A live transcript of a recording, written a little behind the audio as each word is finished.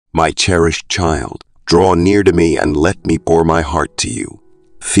My cherished child, draw near to me and let me pour my heart to you.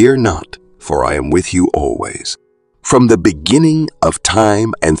 Fear not, for I am with you always. From the beginning of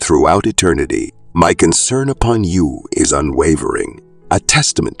time and throughout eternity, my concern upon you is unwavering, a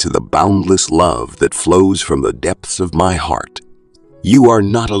testament to the boundless love that flows from the depths of my heart. You are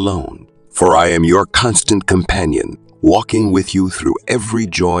not alone, for I am your constant companion, walking with you through every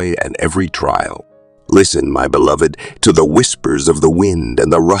joy and every trial. Listen, my beloved, to the whispers of the wind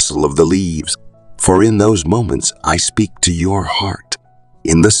and the rustle of the leaves, for in those moments I speak to your heart.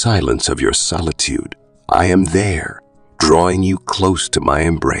 In the silence of your solitude, I am there, drawing you close to my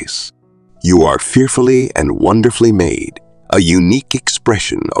embrace. You are fearfully and wonderfully made, a unique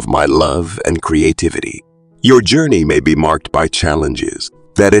expression of my love and creativity. Your journey may be marked by challenges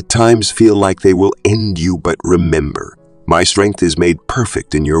that at times feel like they will end you, but remember, my strength is made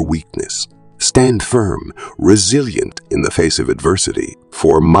perfect in your weakness. Stand firm, resilient in the face of adversity,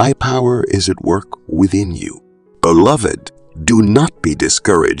 for my power is at work within you. Beloved, do not be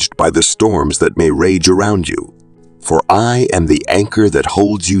discouraged by the storms that may rage around you, for I am the anchor that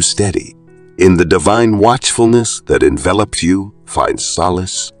holds you steady. In the divine watchfulness that envelops you, find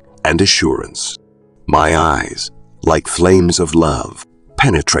solace and assurance. My eyes, like flames of love,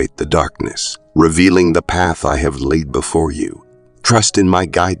 penetrate the darkness, revealing the path I have laid before you. Trust in my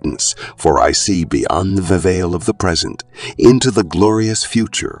guidance, for I see beyond the veil of the present into the glorious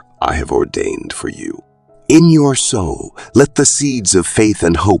future I have ordained for you. In your soul, let the seeds of faith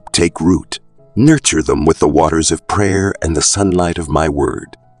and hope take root. Nurture them with the waters of prayer and the sunlight of my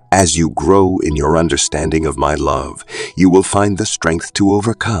word. As you grow in your understanding of my love, you will find the strength to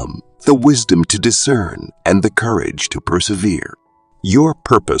overcome, the wisdom to discern, and the courage to persevere. Your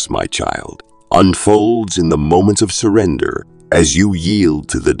purpose, my child, unfolds in the moments of surrender as you yield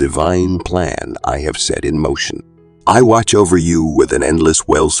to the divine plan I have set in motion. I watch over you with an endless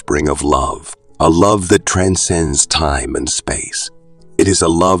wellspring of love, a love that transcends time and space. It is a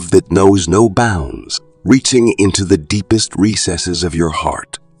love that knows no bounds, reaching into the deepest recesses of your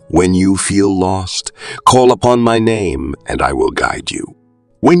heart. When you feel lost, call upon my name and I will guide you.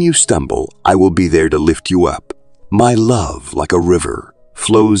 When you stumble, I will be there to lift you up. My love, like a river,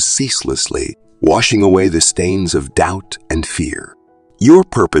 flows ceaselessly, washing away the stains of doubt and fear. Your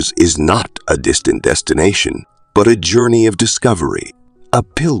purpose is not a distant destination, but a journey of discovery, a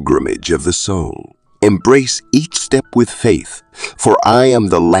pilgrimage of the soul. Embrace each step with faith, for I am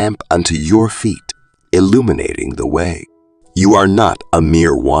the lamp unto your feet, illuminating the way. You are not a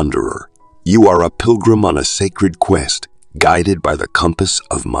mere wanderer. You are a pilgrim on a sacred quest, guided by the compass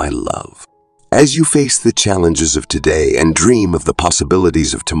of my love. As you face the challenges of today and dream of the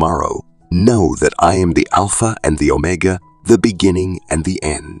possibilities of tomorrow, know that I am the Alpha and the Omega, the beginning and the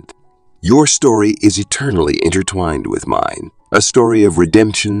end. Your story is eternally intertwined with mine, a story of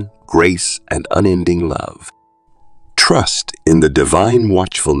redemption, grace, and unending love. Trust in the divine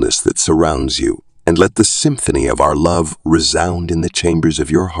watchfulness that surrounds you, and let the symphony of our love resound in the chambers of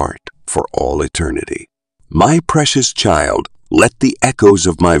your heart for all eternity. My precious child, let the echoes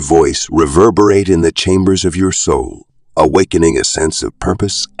of my voice reverberate in the chambers of your soul, awakening a sense of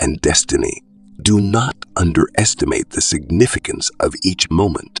purpose and destiny. Do not underestimate the significance of each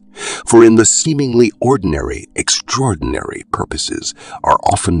moment, for in the seemingly ordinary, extraordinary purposes are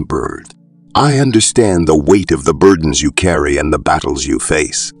often birthed. I understand the weight of the burdens you carry and the battles you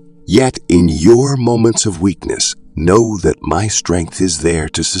face. Yet in your moments of weakness, know that my strength is there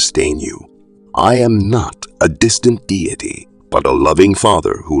to sustain you. I am not a distant deity, but a loving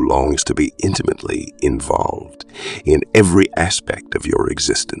Father who longs to be intimately involved in every aspect of your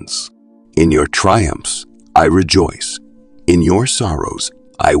existence. In your triumphs, I rejoice. In your sorrows,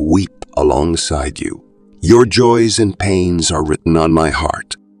 I weep alongside you. Your joys and pains are written on my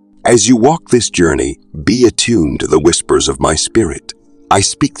heart. As you walk this journey, be attuned to the whispers of my spirit. I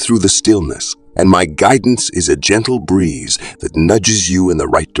speak through the stillness, and my guidance is a gentle breeze that nudges you in the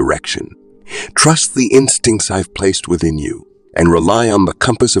right direction. Trust the instincts I've placed within you, and rely on the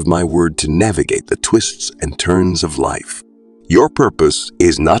compass of my word to navigate the twists and turns of life. Your purpose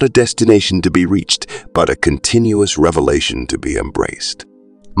is not a destination to be reached, but a continuous revelation to be embraced.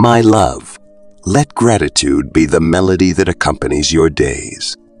 My love, let gratitude be the melody that accompanies your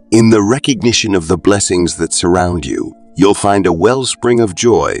days. In the recognition of the blessings that surround you, you'll find a wellspring of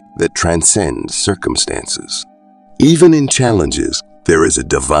joy that transcends circumstances. Even in challenges, there is a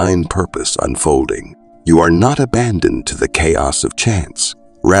divine purpose unfolding. You are not abandoned to the chaos of chance.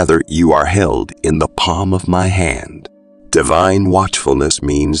 Rather, you are held in the palm of my hand. Divine watchfulness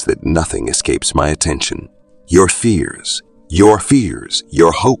means that nothing escapes my attention. Your fears, your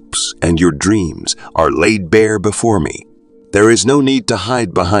hopes, and your dreams are laid bare before me. There is no need to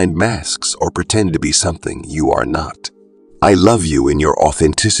hide behind masks or pretend to be something you are not. I love you in your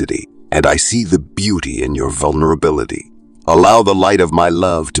authenticity, and I see the beauty in your vulnerability. Allow the light of my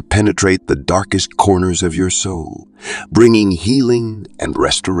love to penetrate the darkest corners of your soul, bringing healing and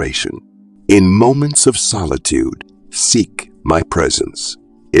restoration. In moments of solitude, seek my presence.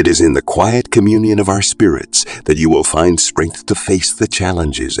 It is in the quiet communion of our spirits that you will find strength to face the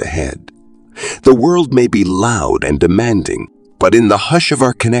challenges ahead. The world may be loud and demanding, but in the hush of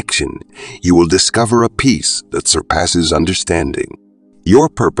our connection, you will discover a peace that surpasses understanding. Your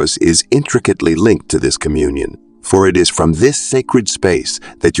purpose is intricately linked to this communion, for it is from this sacred space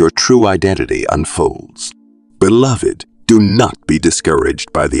that your true identity unfolds. Beloved, do not be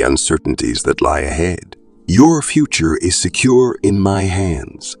discouraged by the uncertainties that lie ahead. Your future is secure in my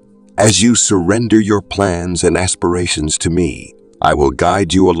hands. As you surrender your plans and aspirations to me, I will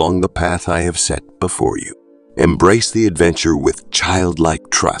guide you along the path I have set before you. Embrace the adventure with childlike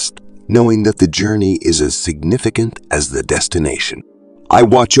trust, knowing that the journey is as significant as the destination. I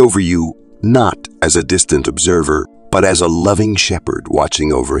watch over you not as a distant observer, but as a loving shepherd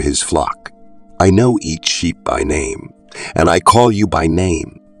watching over his flock. I know each sheep by name, and I call you by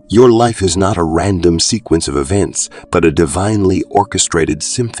name. Your life is not a random sequence of events, but a divinely orchestrated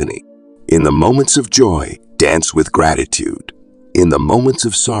symphony. In the moments of joy, dance with gratitude. In the moments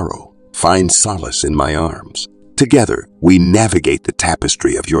of sorrow, find solace in my arms. Together, we navigate the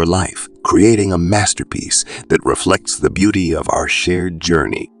tapestry of your life, creating a masterpiece that reflects the beauty of our shared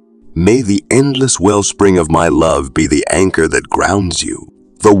journey. May the endless wellspring of my love be the anchor that grounds you,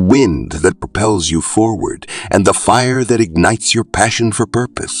 the wind that propels you forward, and the fire that ignites your passion for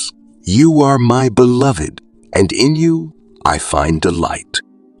purpose. You are my beloved, and in you I find delight.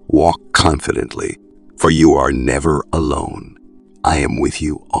 Walk confidently, for you are never alone. I am with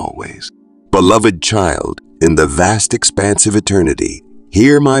you always. Beloved child, in the vast expanse of eternity,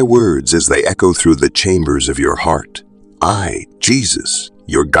 hear my words as they echo through the chambers of your heart. I, Jesus,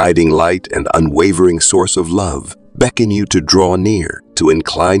 your guiding light and unwavering source of love, beckon you to draw near, to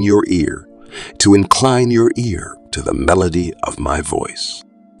incline your ear to the melody of my voice.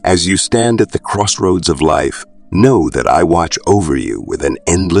 As you stand at the crossroads of life, know that I watch over you with an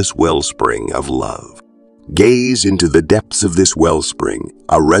endless wellspring of love. Gaze into the depths of this wellspring,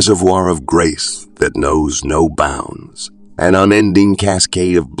 a reservoir of grace that knows no bounds, an unending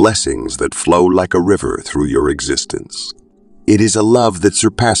cascade of blessings that flow like a river through your existence. It is a love that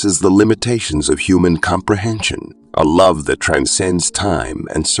surpasses the limitations of human comprehension, a love that transcends time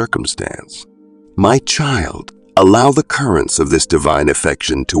and circumstance. My child, allow the currents of this divine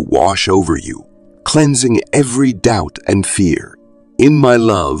affection to wash over you, cleansing every doubt and fear. In my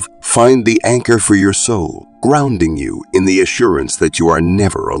love, find the anchor for your soul, grounding you in the assurance that you are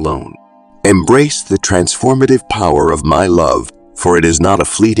never alone. Embrace the transformative power of my love, for it is not a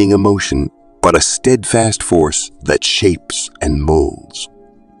fleeting emotion, but a steadfast force that shapes and molds.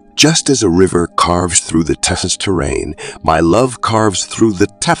 Just as a river carves through the toughest terrain, my love carves through the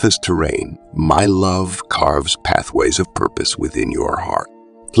toughest terrain. My love carves pathways of purpose within your heart.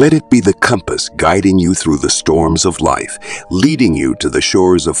 Let it be the compass guiding you through the storms of life, leading you to the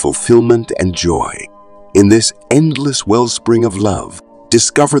shores of fulfillment and joy. In this endless wellspring of love,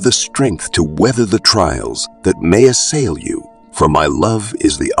 discover the strength to weather the trials that may assail you, for my love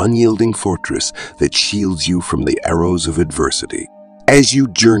is the unyielding fortress that shields you from the arrows of adversity. As you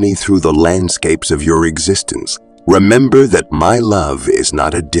journey through the landscapes of your existence, remember that my love is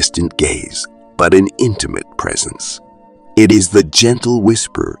not a distant gaze, but an intimate presence. It is the gentle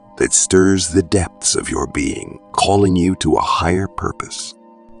whisper that stirs the depths of your being, calling you to a higher purpose.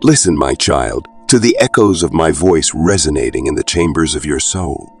 Listen, my child, to the echoes of my voice resonating in the chambers of your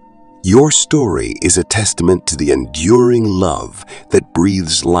soul. Your story is a testament to the enduring love that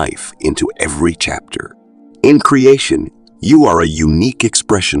breathes life into every chapter. In creation, you are a unique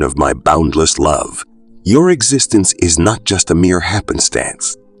expression of my boundless love. Your existence is not just a mere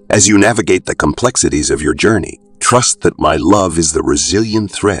happenstance. As you navigate the complexities of your journey, trust that my love is the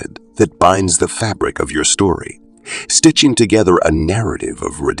resilient thread that binds the fabric of your story, stitching together a narrative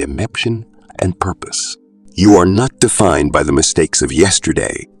of redemption and purpose. You are not defined by the mistakes of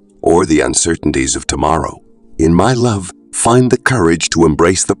yesterday or the uncertainties of tomorrow. In my love, find the courage to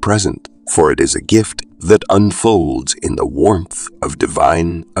embrace the present, for it is a gift that unfolds in the warmth of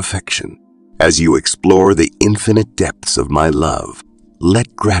divine affection. As you explore the infinite depths of my love,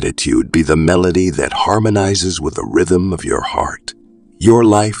 let gratitude be the melody that harmonizes with the rhythm of your heart. Your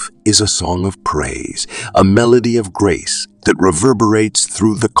life is a song of praise, a melody of grace that reverberates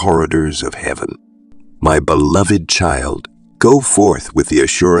through the corridors of heaven. My beloved child, go forth with the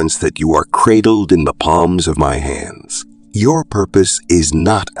assurance that you are cradled in the palms of my hands. Your purpose is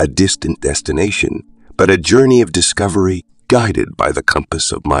not a distant destination, but a journey of discovery guided by the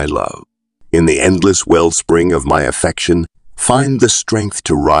compass of my love. In the endless wellspring of my affection, find the strength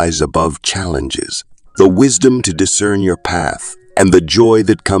to rise above challenges, the wisdom to discern your path, and the joy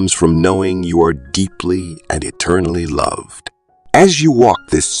that comes from knowing you are deeply and eternally loved. As you walk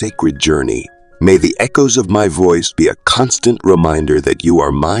this sacred journey, may the echoes of my voice be a constant reminder that you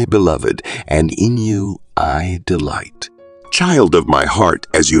are my beloved, and in you I delight. Child of my heart,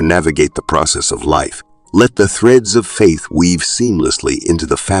 as you navigate the process of life, let the threads of faith weave seamlessly into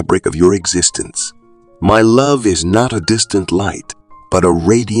the fabric of your existence. My love is not a distant light, but a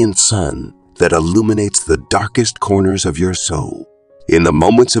radiant sun that illuminates the darkest corners of your soul. In the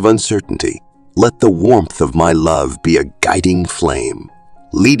moments of uncertainty, let the warmth of my love be a guiding flame,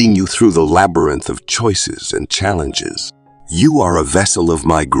 leading you through the labyrinth of choices and challenges. You are a vessel of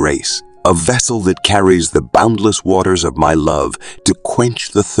my grace, a vessel that carries the boundless waters of my love to quench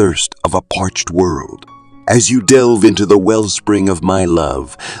the thirst of a parched world. As you delve into the wellspring of my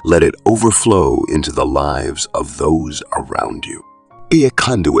love, let it overflow into the lives of those around you. Be a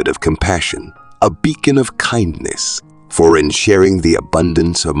conduit of compassion, a beacon of kindness, for in sharing the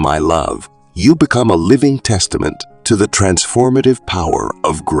abundance of my love, you become a living testament to the transformative power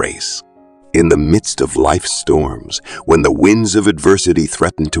of grace. In the midst of life's storms, when the winds of adversity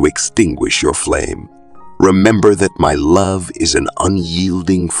threaten to extinguish your flame, remember that my love is an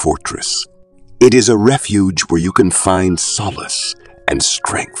unyielding fortress. It is a refuge where you can find solace and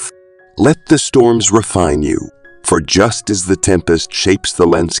strength. Let the storms refine you, for just as the tempest shapes the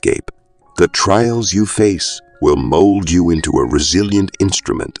landscape, the trials you face will mold you into a resilient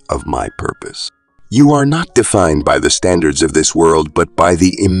instrument of my purpose. You are not defined by the standards of this world, but by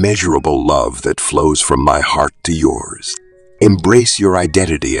the immeasurable love that flows from my heart to yours. Embrace your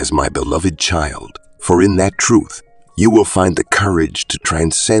identity as my beloved child, for in that truth, you will find the courage to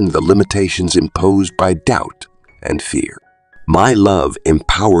transcend the limitations imposed by doubt and fear. My love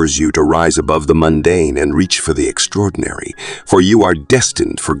empowers you to rise above the mundane and reach for the extraordinary, for you are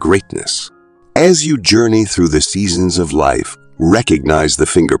destined for greatness. As you journey through the seasons of life, recognize the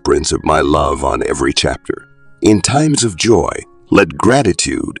fingerprints of my love on every chapter. In times of joy, let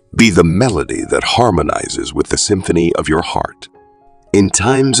gratitude be the melody that harmonizes with the symphony of your heart. In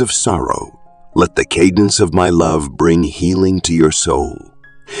times of sorrow, let the cadence of my love bring healing to your soul.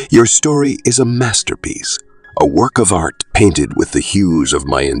 Your story is a masterpiece, a work of art painted with the hues of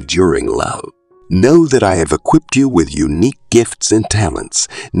my enduring love. Know that I have equipped you with unique gifts and talents,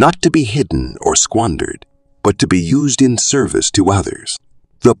 not to be hidden or squandered, but to be used in service to others.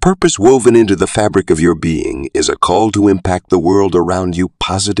 The purpose woven into the fabric of your being is a call to impact the world around you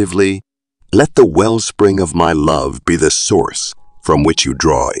positively. Let the wellspring of my love be the source from which you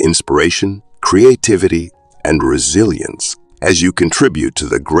draw inspiration, creativity, and resilience as you contribute to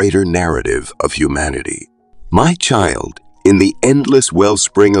the greater narrative of humanity. My child, in the endless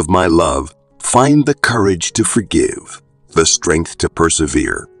wellspring of my love, find the courage to forgive, the strength to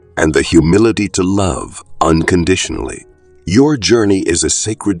persevere, and the humility to love unconditionally. Your journey is a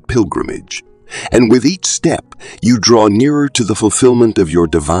sacred pilgrimage, and with each step, you draw nearer to the fulfillment of your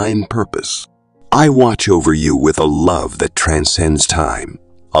divine purpose. I watch over you with a love that transcends time,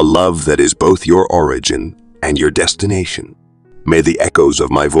 a love that is both your origin and your destination. May the echoes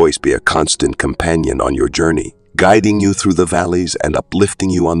of my voice be a constant companion on your journey, guiding you through the valleys and uplifting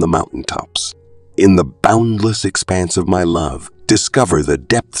you on the mountaintops. In the boundless expanse of my love, discover the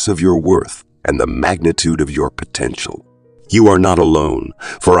depths of your worth and the magnitude of your potential. You are not alone,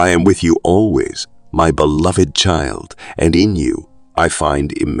 for I am with you always, my beloved child, and in you I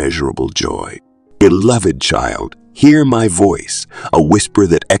find immeasurable joy. Beloved child, hear my voice, a whisper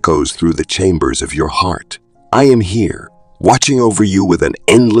that echoes through the chambers of your heart. I am here, watching over you with an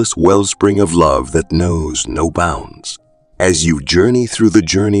endless wellspring of love that knows no bounds. As you journey through the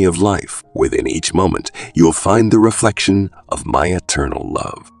journey of life, within each moment, you'll find the reflection of my eternal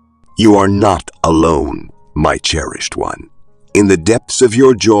love. You are not alone, my cherished one. In the depths of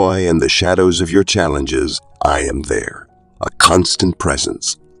your joy and the shadows of your challenges, I am there, a constant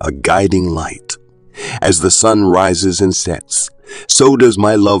presence, a guiding light. As the sun rises and sets, so does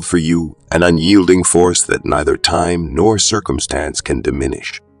my love for you, an unyielding force that neither time nor circumstance can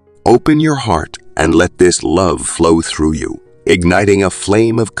diminish. Open your heart and let this love flow through you, igniting a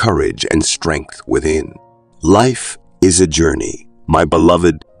flame of courage and strength within. Life is a journey, my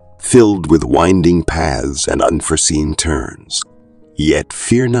beloved, filled with winding paths and unforeseen turns. Yet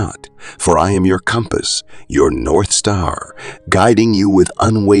fear not, for I am your compass, your North Star, guiding you with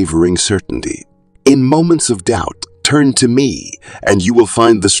unwavering certainty. In moments of doubt, turn to me, and you will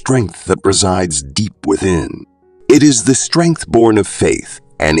find the strength that resides deep within. It is the strength born of faith,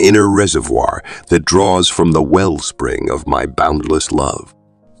 an inner reservoir that draws from the wellspring of my boundless love.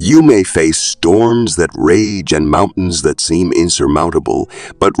 You may face storms that rage and mountains that seem insurmountable,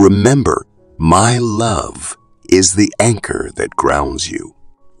 but remember, my love is the anchor that grounds you.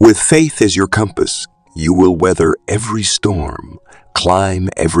 With faith as your compass, you will weather every storm, climb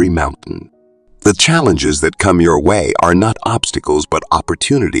every mountain. The challenges that come your way are not obstacles but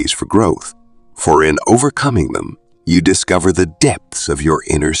opportunities for growth, for in overcoming them, you discover the depths of your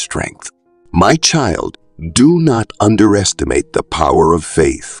inner strength. My child, do not underestimate the power of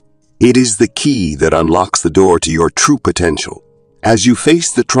faith. It is the key that unlocks the door to your true potential. As you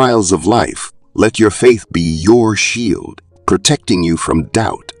face the trials of life, let your faith be your shield, protecting you from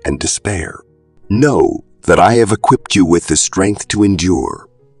doubt and despair. Know that I have equipped you with the strength to endure,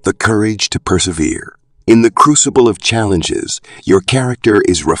 the courage to persevere. In the crucible of challenges, your character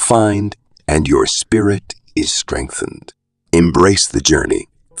is refined and your spirit is strengthened. Embrace the journey,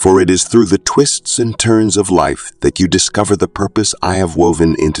 for it is through the twists and turns of life that you discover the purpose I have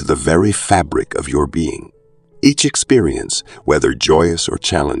woven into the very fabric of your being. Each experience, whether joyous or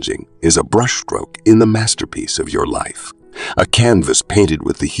challenging, is a brushstroke in the masterpiece of your life, a canvas painted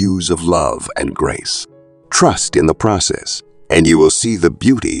with the hues of love and grace. Trust in the process, and you will see the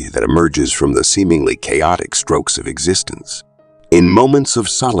beauty that emerges from the seemingly chaotic strokes of existence. In moments of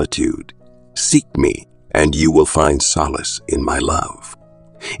solitude, seek me, and you will find solace in my love.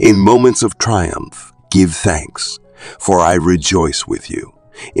 In moments of triumph, give thanks, for I rejoice with you.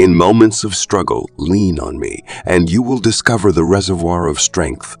 In moments of struggle, lean on me, and you will discover the reservoir of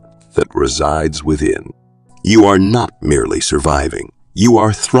strength that resides within. You are not merely surviving, you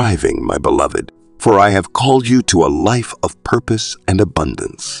are thriving, my beloved, for I have called you to a life of purpose and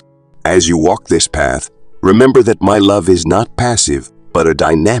abundance. As you walk this path, remember that my love is not passive, but a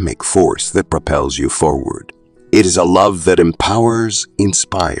dynamic force that propels you forward. It is a love that empowers,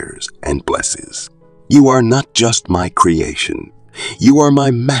 inspires, and blesses. You are not just my creation. You are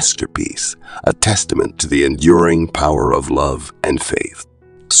my masterpiece, a testament to the enduring power of love and faith.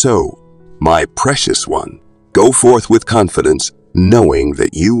 So, my precious one, go forth with confidence, knowing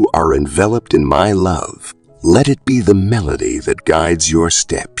that you are enveloped in my love. Let it be the melody that guides your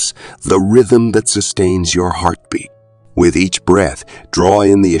steps, the rhythm that sustains your heartbeat. With each breath, draw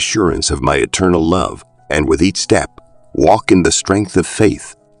in the assurance of my eternal love, and with each step, walk in the strength of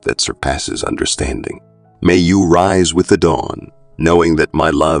faith that surpasses understanding. May you rise with the dawn, knowing that my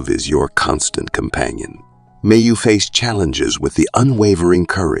love is your constant companion. May you face challenges with the unwavering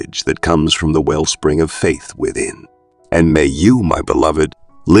courage that comes from the wellspring of faith within. And may you, my beloved,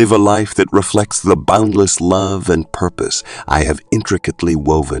 live a life that reflects the boundless love and purpose I have intricately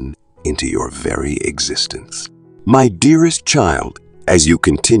woven into your very existence. My dearest child, as you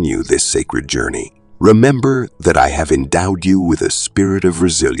continue this sacred journey, remember that I have endowed you with a spirit of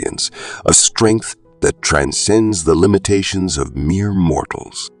resilience, a strength that transcends the limitations of mere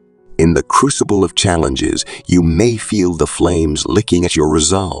mortals. In the crucible of challenges, you may feel the flames licking at your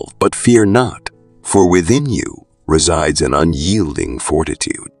resolve, but fear not, for within you resides an unyielding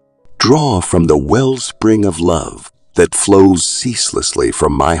fortitude. Draw from the wellspring of love that flows ceaselessly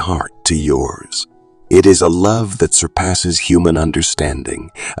from my heart to yours. It is a love that surpasses human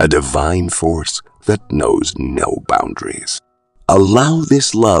understanding, a divine force that knows no boundaries. Allow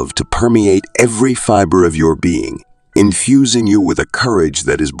this love to permeate every fiber of your being, infusing you with a courage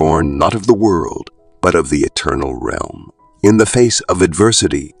that is born not of the world, but of the eternal realm. In the face of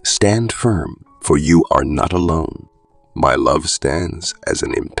adversity, stand firm, for you are not alone. My love stands as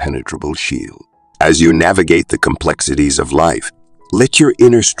an impenetrable shield. As you navigate the complexities of life, let your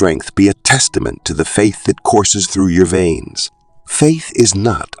inner strength be a testament to the faith that courses through your veins. Faith is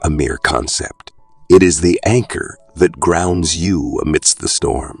not a mere concept. It is the anchor that grounds you amidst the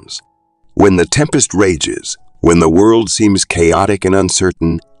storms. When the tempest rages, when the world seems chaotic and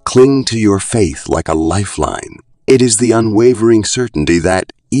uncertain, cling to your faith like a lifeline. It is the unwavering certainty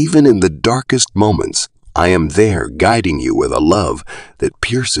that, even in the darkest moments, I am there guiding you with a love that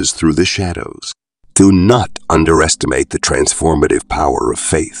pierces through the shadows. Do not underestimate the transformative power of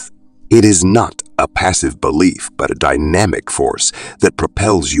faith. It is not a passive belief, but a dynamic force that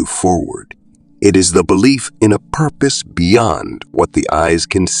propels you forward. It is the belief in a purpose beyond what the eyes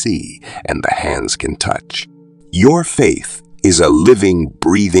can see and the hands can touch. Your faith is a living,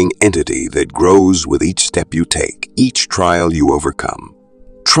 breathing entity that grows with each step you take, each trial you overcome.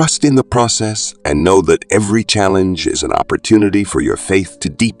 Trust in the process and know that every challenge is an opportunity for your faith to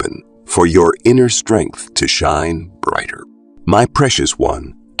deepen, for your inner strength to shine brighter. My precious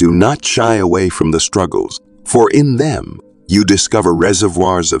one, do not shy away from the struggles, for in them you discover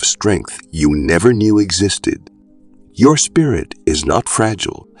reservoirs of strength you never knew existed. Your spirit is not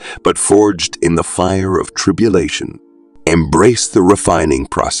fragile, but forged in the fire of tribulation. Embrace the refining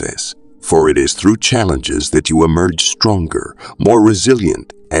process, for it is through challenges that you emerge stronger, more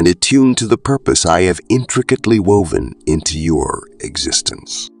resilient, and attuned to the purpose I have intricately woven into your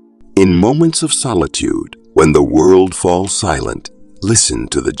existence. In moments of solitude, when the world falls silent, listen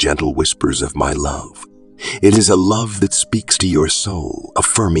to the gentle whispers of my love. It is a love that speaks to your soul,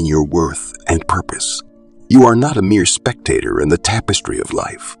 affirming your worth and purpose. You are not a mere spectator in the tapestry of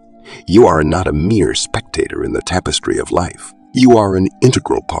life. You are not a mere spectator in the tapestry of life. You are an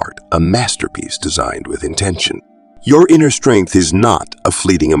integral part, a masterpiece designed with intention. Your inner strength is not a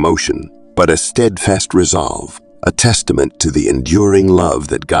fleeting emotion, but a steadfast resolve, a testament to the enduring love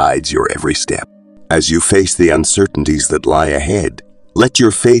that guides your every step. As you face the uncertainties that lie ahead, let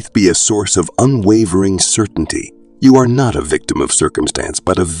your faith be a source of unwavering certainty. You are not a victim of circumstance,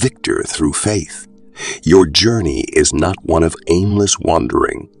 but a victor through faith. Your journey is not one of aimless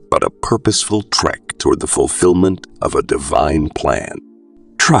wandering, but a purposeful trek toward the fulfillment of a divine plan.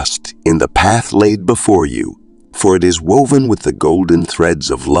 Trust in the path laid before you, for it is woven with the golden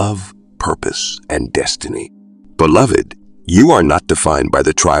threads of love, purpose, and destiny. Beloved, you are not defined by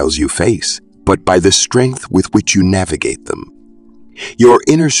the trials you face, but by the strength with which you navigate them. Your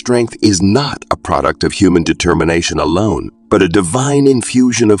inner strength is not a product of human determination alone, but a divine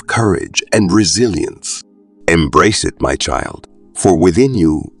infusion of courage and resilience. Embrace it, my child, for within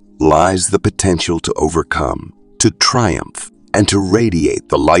you lies the potential to overcome, to triumph, and to radiate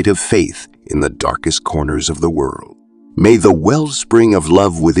the light of faith in the darkest corners of the world. May the wellspring of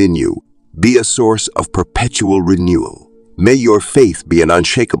love within you be a source of perpetual renewal. May your faith be an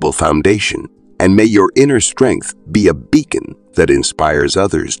unshakable foundation, and may your inner strength be a beacon that inspires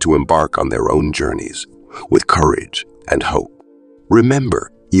others to embark on their own journeys with courage and hope.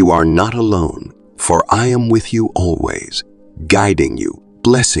 Remember, you are not alone, for I am with you always, guiding you,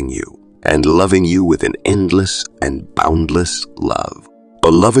 blessing you, and loving you with an endless and boundless love.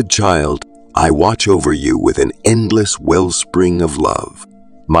 Beloved child, I watch over you with an endless wellspring of love.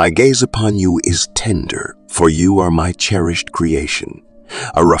 My gaze upon you is tender, for you are my cherished creation,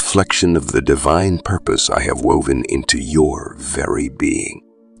 a reflection of the divine purpose I have woven into your very being.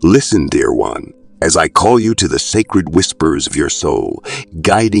 Listen, dear one, as I call you to the sacred whispers of your soul,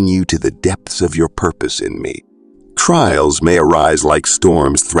 guiding you to the depths of your purpose in me. Trials may arise like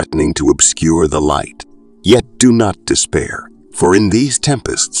storms threatening to obscure the light. Yet do not despair, for in these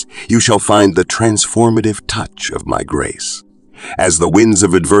tempests you shall find the transformative touch of my grace. As the winds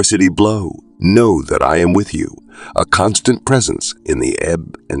of adversity blow, know that I am with you, a constant presence in the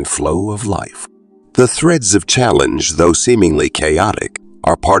ebb and flow of life. The threads of challenge, though seemingly chaotic,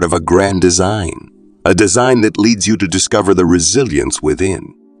 are part of a grand design, a design that leads you to discover the resilience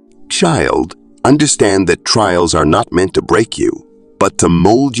within. Child, understand that trials are not meant to break you, but to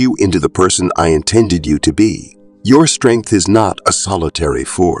mold you into the person I intended you to be. Your strength is not a solitary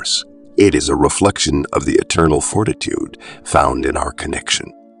force. It is a reflection of the eternal fortitude found in our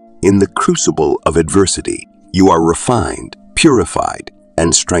connection. In the crucible of adversity, you are refined, purified,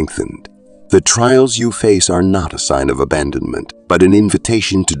 and strengthened. The trials you face are not a sign of abandonment, but an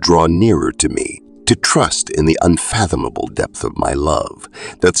invitation to draw nearer to me, to trust in the unfathomable depth of my love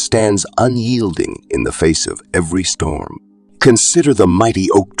that stands unyielding in the face of every storm. Consider the mighty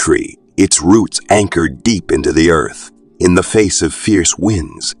oak tree, its roots anchored deep into the earth. In the face of fierce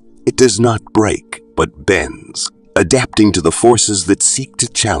winds, it does not break, but bends, adapting to the forces that seek to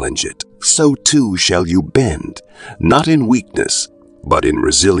challenge it. So too shall you bend, not in weakness, but in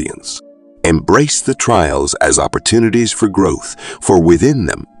resilience. Embrace the trials as opportunities for growth, for within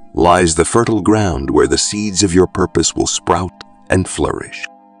them lies the fertile ground where the seeds of your purpose will sprout and flourish.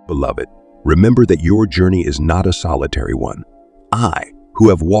 Beloved, remember that your journey is not a solitary one. I, who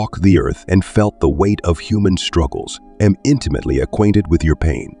have walked the earth and felt the weight of human struggles, am intimately acquainted with your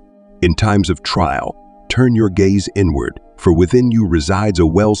pain. In times of trial, turn your gaze inward, for within you resides a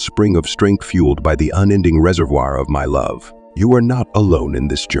wellspring of strength fueled by the unending reservoir of my love. You are not alone in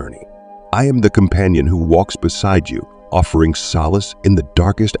this journey. I am the companion who walks beside you, offering solace in the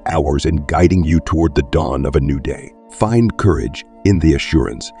darkest hours and guiding you toward the dawn of a new day. Find courage in the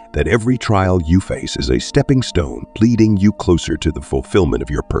assurance that every trial you face is a stepping stone leading you closer to the fulfillment of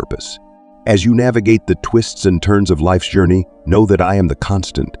your purpose. As you navigate the twists and turns of life's journey, know that I am the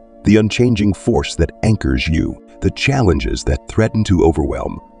constant, the unchanging force that anchors you. The challenges that threaten to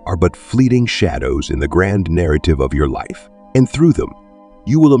overwhelm are but fleeting shadows in the grand narrative of your life, and through them,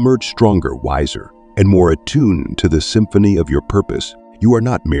 you will emerge stronger, wiser, and more attuned to the symphony of your purpose. You are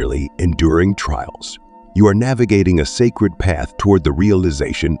not merely enduring trials. You are navigating a sacred path toward the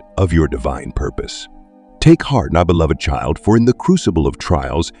realization of your divine purpose. Take heart, my beloved child, for in the crucible of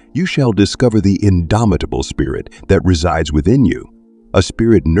trials you shall discover the indomitable spirit that resides within you, a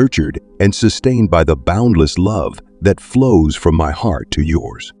spirit nurtured and sustained by the boundless love that flows from my heart to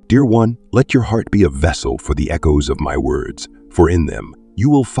yours. Dear one, let your heart be a vessel for the echoes of my words, for in them you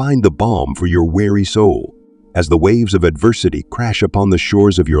will find the balm for your weary soul. As the waves of adversity crash upon the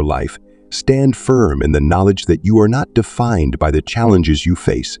shores of your life, stand firm in the knowledge that you are not defined by the challenges you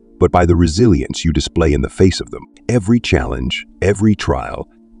face, but by the resilience you display in the face of them. Every challenge, every trial,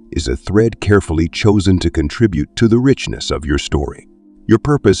 is a thread carefully chosen to contribute to the richness of your story. Your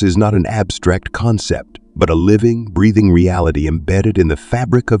purpose is not an abstract concept, but a living, breathing reality embedded in the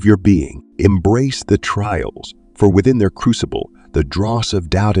fabric of your being. Embrace the trials, for within their crucible, the dross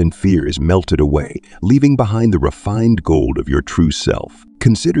of doubt and fear is melted away, leaving behind the refined gold of your true self.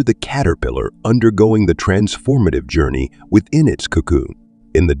 Consider the caterpillar undergoing the transformative journey within its cocoon.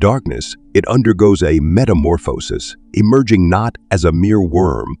 In the darkness, it undergoes a metamorphosis, emerging not as a mere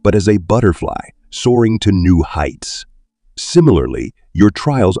worm, but as a butterfly, soaring to new heights. Similarly, your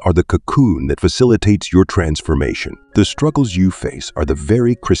trials are the cocoon that facilitates your transformation. The struggles you face are the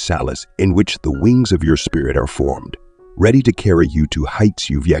very chrysalis in which the wings of your spirit are formed, ready to carry you to heights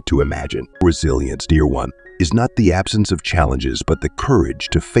you've yet to imagine. Resilience, dear one, is not the absence of challenges, but the courage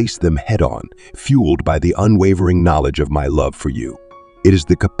to face them head-on, fueled by the unwavering knowledge of my love for you. It is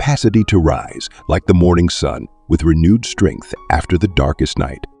the capacity to rise, like the morning sun, with renewed strength after the darkest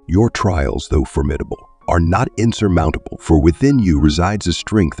night. Your trials, though formidable, are not insurmountable, for within you resides a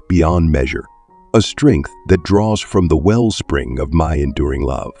strength beyond measure, a strength that draws from the wellspring of my enduring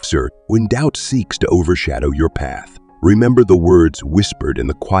love. Sir, when doubt seeks to overshadow your path, remember the words whispered in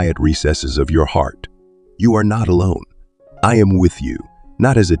the quiet recesses of your heart. You are not alone. I am with you,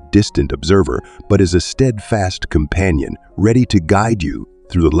 not as a distant observer, but as a steadfast companion, ready to guide you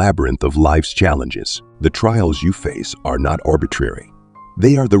through the labyrinth of life's challenges. The trials you face are not arbitrary.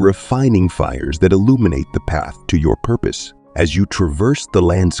 They are the refining fires that illuminate the path to your purpose. As you traverse the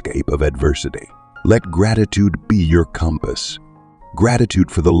landscape of adversity, let gratitude be your compass. Gratitude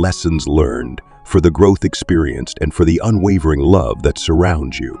for the lessons learned, for the growth experienced, and for the unwavering love that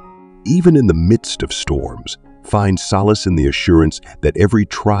surrounds you. Even in the midst of storms, find solace in the assurance that every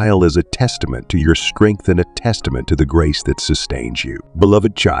trial is a testament to your strength and a testament to the grace that sustains you.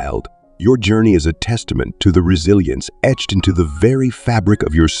 Beloved child, your journey is a testament to the resilience etched into the very fabric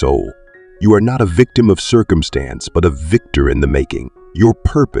of your soul. You are not a victim of circumstance, but a victor in the making. Your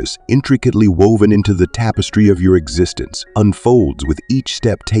purpose, intricately woven into the tapestry of your existence, unfolds with each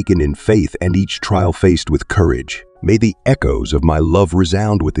step taken in faith and each trial faced with courage. May the echoes of my love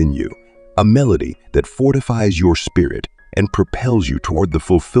resound within you, a melody that fortifies your spirit and propels you toward the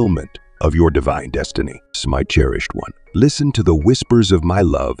fulfillment of your divine destiny. My cherished one, listen to the whispers of my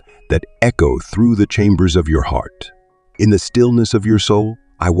love that echo through the chambers of your heart. In the stillness of your soul,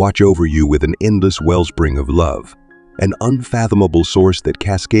 I watch over you with an endless wellspring of love, an unfathomable source that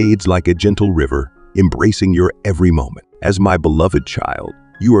cascades like a gentle river, embracing your every moment. As my beloved child,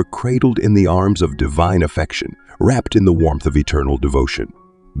 you are cradled in the arms of divine affection, wrapped in the warmth of eternal devotion.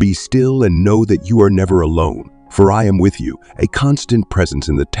 Be still and know that you are never alone, for I am with you, a constant presence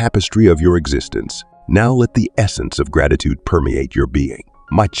in the tapestry of your existence. Now let the essence of gratitude permeate your being.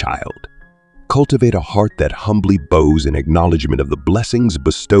 My child, cultivate a heart that humbly bows in acknowledgement of the blessings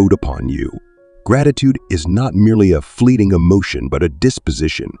bestowed upon you. Gratitude is not merely a fleeting emotion, but a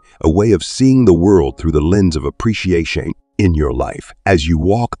disposition, a way of seeing the world through the lens of appreciation. In your life, as you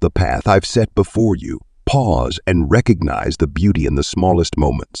walk the path I've set before you, pause and recognize the beauty in the smallest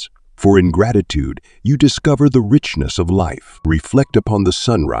moments. For in gratitude, you discover the richness of life. Reflect upon the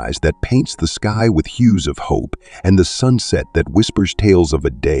sunrise that paints the sky with hues of hope and the sunset that whispers tales of a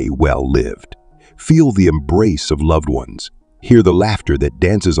day well lived. Feel the embrace of loved ones. Hear the laughter that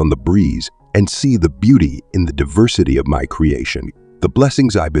dances on the breeze and see the beauty in the diversity of my creation. The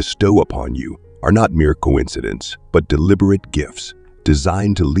blessings I bestow upon you are not mere coincidence, but deliberate gifts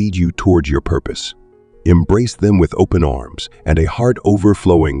designed to lead you towards your purpose. Embrace them with open arms and a heart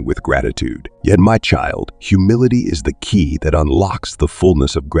overflowing with gratitude. Yet, my child, humility is the key that unlocks the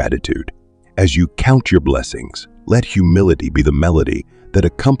fullness of gratitude. As you count your blessings, let humility be the melody that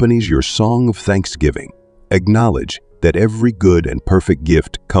accompanies your song of thanksgiving. Acknowledge that every good and perfect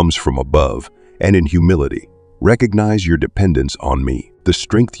gift comes from above, and in humility, recognize your dependence on me. The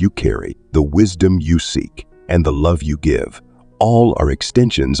strength you carry, the wisdom you seek, and the love you give, all are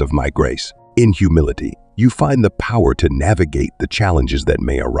extensions of my grace. In humility, you find the power to navigate the challenges that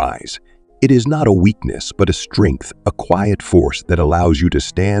may arise. It is not a weakness, but a strength, a quiet force that allows you to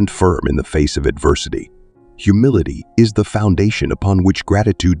stand firm in the face of adversity. Humility is the foundation upon which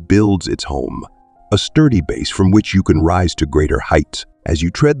gratitude builds its home. a sturdy base from which you can rise to greater heights. As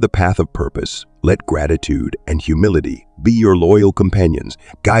you tread the path of purpose, let gratitude and humility be your loyal companions,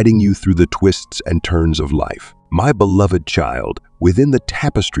 guiding you through the twists and turns of life. My beloved child, within the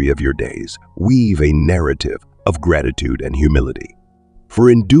tapestry of your days, weave a narrative of gratitude and humility. For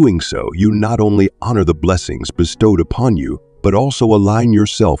in doing so, you not only honor the blessings bestowed upon you, but also align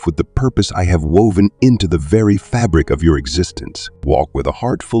yourself with the purpose I have woven into the very fabric of your existence. Walk with a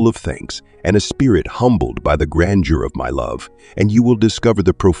heart full of thanks and a spirit humbled by the grandeur of my love, and you will discover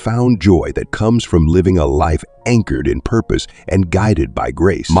the profound joy that comes from living a life anchored in purpose and guided by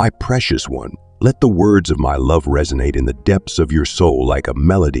grace. My precious one, let the words of my love resonate in the depths of your soul like a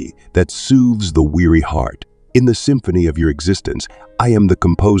melody that soothes the weary heart. In the symphony of your existence, I am the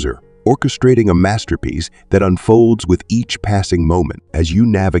composer, orchestrating a masterpiece that unfolds with each passing moment. As you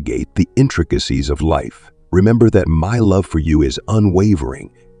navigate the intricacies of life, remember that my love for you is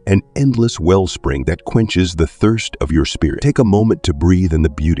unwavering, an endless wellspring that quenches the thirst of your spirit. Take a moment to breathe in the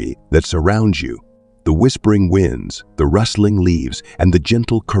beauty that surrounds you, the whispering winds, the rustling leaves, and the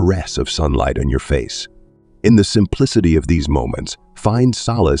gentle caress of sunlight on your face. In the simplicity of these moments, find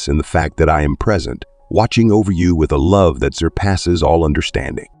solace in the fact that I am present, watching over you with a love that surpasses all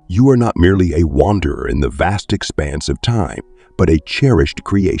understanding. You are not merely a wanderer in the vast expanse of time, but a cherished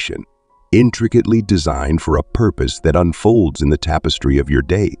creation, intricately designed for a purpose that unfolds in the tapestry of your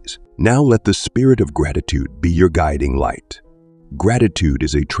days. Now let the spirit of gratitude be your guiding light. Gratitude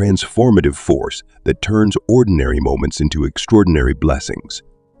is a transformative force that turns ordinary moments into extraordinary blessings.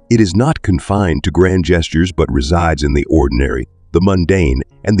 It is not confined to grand gestures but resides in the ordinary, the mundane,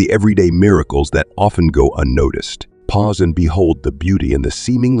 and the everyday miracles that often go unnoticed. Pause and behold the beauty in the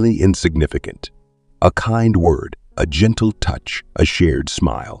seemingly insignificant. A kind word, a gentle touch, a shared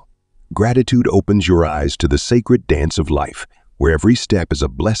smile. Gratitude opens your eyes to the sacred dance of life, where every step is a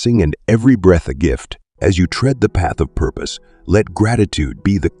blessing and every breath a gift. As you tread the path of purpose, let gratitude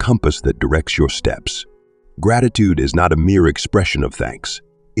be the compass that directs your steps. Gratitude is not a mere expression of thanks.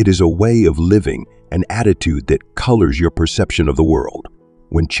 It is a way of living, an attitude that colors your perception of the world.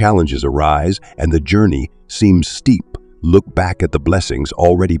 When challenges arise and the journey seems steep, look back at the blessings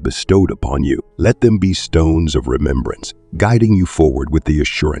already bestowed upon you. Let them be stones of remembrance, guiding you forward with the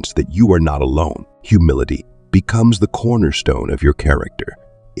assurance that you are not alone. Humility becomes the cornerstone of your character.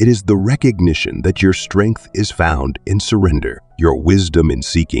 It is the recognition that your strength is found in surrender, your wisdom in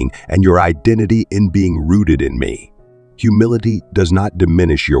seeking, and your identity in being rooted in me. Humility does not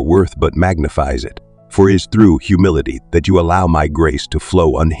diminish your worth but magnifies it. For it is through humility that you allow my grace to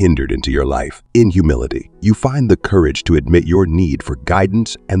flow unhindered into your life. In humility, you find the courage to admit your need for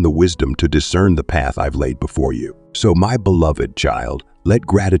guidance and the wisdom to discern the path I've laid before you. So, my beloved child, let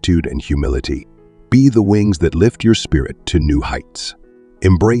gratitude and humility be the wings that lift your spirit to new heights.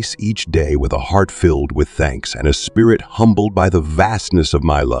 Embrace each day with a heart filled with thanks and a spirit humbled by the vastness of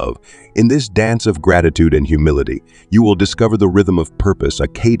my love. In this dance of gratitude and humility, you will discover the rhythm of purpose, a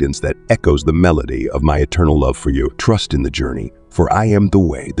cadence that echoes the melody of my eternal love for you. Trust in the journey, for I am the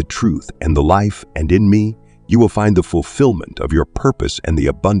way, the truth, and the life, and in me, you will find the fulfillment of your purpose and the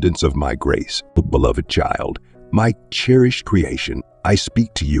abundance of my grace. Beloved child, my cherished creation, I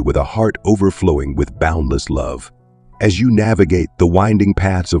speak to you with a heart overflowing with boundless love. As you navigate the winding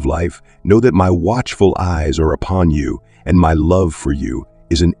paths of life, know that my watchful eyes are upon you, and my love for you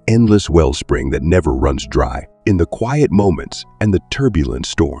is an endless wellspring that never runs dry. In the quiet moments and the turbulent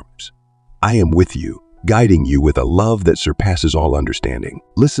storms, I am with you, guiding you with a love that surpasses all understanding.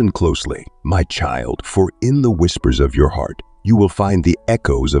 Listen closely, my child, for in the whispers of your heart, you will find the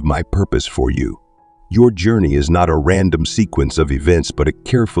echoes of my purpose for you. Your journey is not a random sequence of events, but a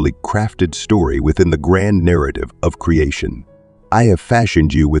carefully crafted story within the grand narrative of creation. I have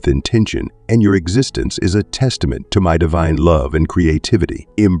fashioned you with intention, and your existence is a testament to my divine love and creativity.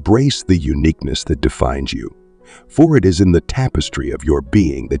 Embrace the uniqueness that defines you, for it is in the tapestry of your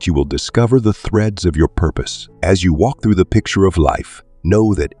being that you will discover the threads of your purpose. As you walk through the picture of life,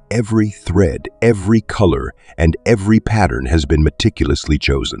 know that every thread, every color, and every pattern has been meticulously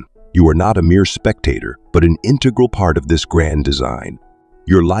chosen. You are not a mere spectator, but an integral part of this grand design.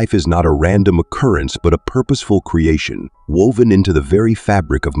 Your life is not a random occurrence, but a purposeful creation, woven into the very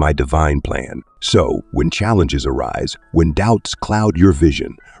fabric of my divine plan. So, when challenges arise, when doubts cloud your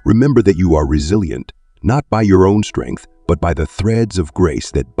vision, remember that you are resilient, not by your own strength, but by the threads of grace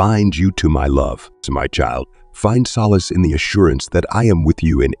that bind you to my love. So, my child, find solace in the assurance that I am with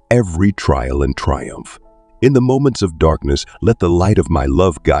you in every trial and triumph. In the moments of darkness, let the light of my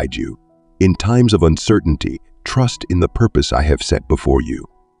love guide you. In times of uncertainty, trust in the purpose I have set before you.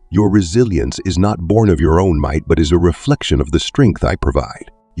 Your resilience is not born of your own might, but is a reflection of the strength I provide.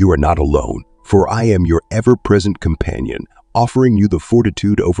 You are not alone, for I am your ever-present companion, offering you the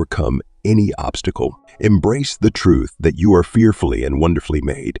fortitude to overcome any obstacle. Embrace the truth that you are fearfully and wonderfully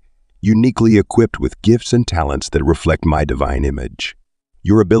made, uniquely equipped with gifts and talents that reflect my divine image.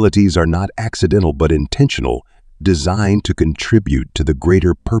 Your abilities are not accidental but intentional, designed to contribute to the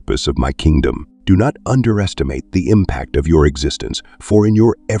greater purpose of my kingdom. Do not underestimate the impact of your existence, for in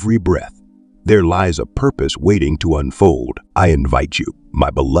your every breath, there lies a purpose waiting to unfold. I invite you, my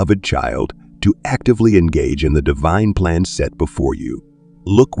beloved child, to actively engage in the divine plan set before you.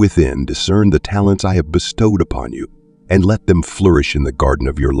 Look within, discern the talents I have bestowed upon you, and let them flourish in the garden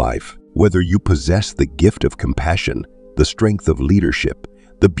of your life. Whether you possess the gift of compassion, the strength of leadership,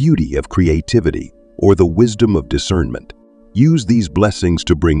 the beauty of creativity, or the wisdom of discernment, use these blessings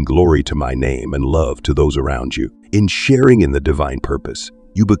to bring glory to my name and love to those around you. In sharing in the divine purpose,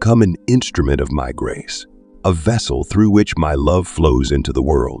 you become an instrument of my grace, a vessel through which my love flows into the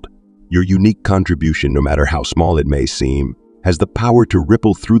world. Your unique contribution, no matter how small it may seem, has the power to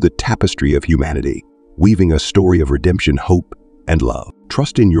ripple through the tapestry of humanity, weaving a story of redemption, hope, and love.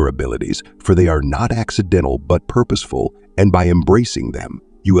 Trust in your abilities, for they are not accidental but purposeful, and by embracing them,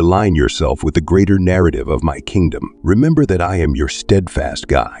 you align yourself with the greater narrative of my kingdom. Remember that I am your steadfast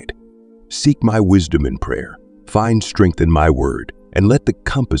guide. Seek my wisdom in prayer, find strength in my word, and let the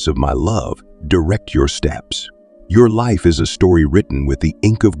compass of my love direct your steps. Your life is a story written with the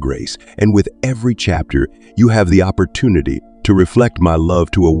ink of grace, and with every chapter, you have the opportunity to reflect my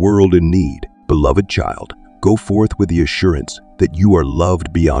love to a world in need. Beloved child, go forth with the assurance that you are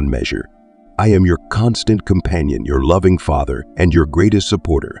loved beyond measure. I am your constant companion, your loving father, and your greatest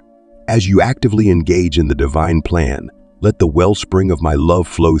supporter. As you actively engage in the divine plan, let the wellspring of my love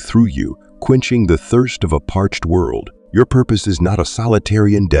flow through you, quenching the thirst of a parched world. Your purpose is not a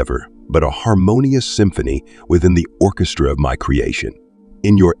solitary endeavor, but a harmonious symphony within the orchestra of my creation.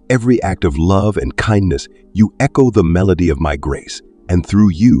 In your every act of love and kindness, you echo the melody of my grace, and through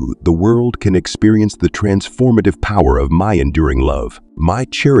you, the world can experience the transformative power of my enduring love. My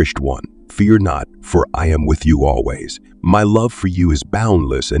cherished one, fear not, for I am with you always. My love for you is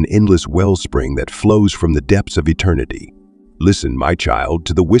boundless, an endless wellspring that flows from the depths of eternity. Listen, my child,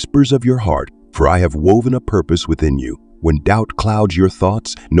 to the whispers of your heart, for I have woven a purpose within you. When doubt clouds your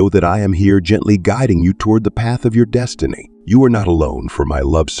thoughts, know that I am here gently guiding you toward the path of your destiny. You are not alone, for my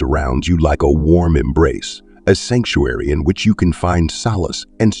love surrounds you like a warm embrace, a sanctuary in which you can find solace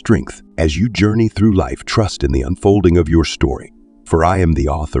and strength. As you journey through life, trust in the unfolding of your story, for I am the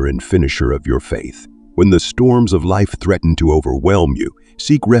author and finisher of your faith. When the storms of life threaten to overwhelm you,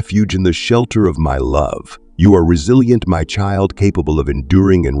 seek refuge in the shelter of my love. You are resilient, my child, capable of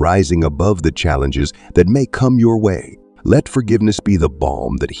enduring and rising above the challenges that may come your way. Let forgiveness be the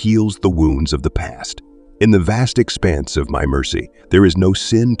balm that heals the wounds of the past. In the vast expanse of my mercy, there is no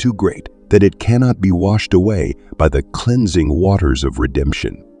sin too great that it cannot be washed away by the cleansing waters of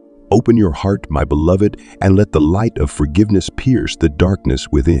redemption. Open your heart, my beloved, and let the light of forgiveness pierce the darkness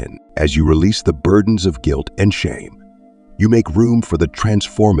within. As you release the burdens of guilt and shame, you make room for the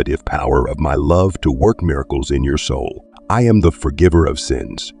transformative power of my love to work miracles in your soul. I am the forgiver of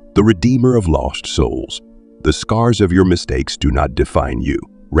sins, the redeemer of lost souls. The scars of your mistakes do not define you.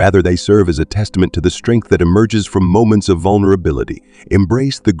 Rather, they serve as a testament to the strength that emerges from moments of vulnerability.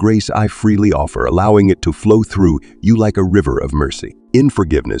 Embrace the grace I freely offer, allowing it to flow through you like a river of mercy. In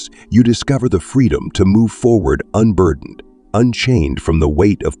forgiveness, you discover the freedom to move forward unburdened, unchained from the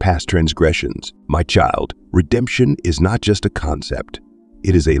weight of past transgressions. My child, redemption is not just a concept.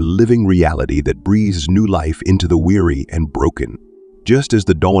 It is a living reality that breathes new life into the weary and broken. Just as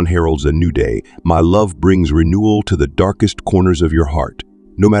the dawn heralds a new day, my love brings renewal to the darkest corners of your heart.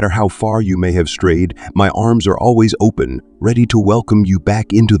 No matter how far you may have strayed, my arms are always open, ready to welcome you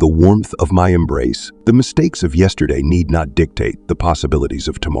back into the warmth of my embrace. The mistakes of yesterday need not dictate the possibilities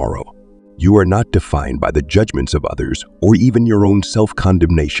of tomorrow. You are not defined by the judgments of others or even your own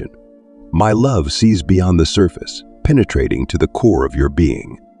self-condemnation. My love sees beyond the surface, penetrating to the core of your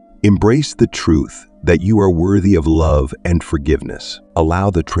being. Embrace the truth that you are worthy of love and forgiveness.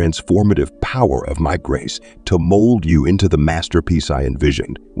 Allow the transformative power of my grace to mold you into the masterpiece I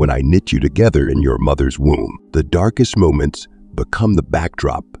envisioned when I knit you together in your mother's womb. The darkest moments become the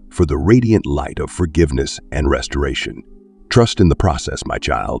backdrop for the radiant light of forgiveness and restoration. Trust in the process, my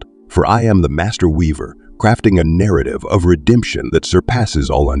child, for I am the master weaver, crafting a narrative of redemption that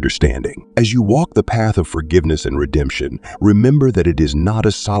surpasses all understanding. As you walk the path of forgiveness and redemption, remember that it is not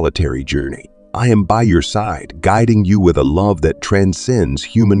a solitary journey. I am by your side, guiding you with a love that transcends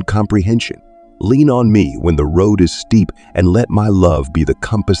human comprehension. Lean on me when the road is steep, and let my love be the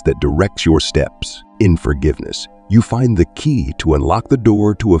compass that directs your steps. In forgiveness, you find the key to unlock the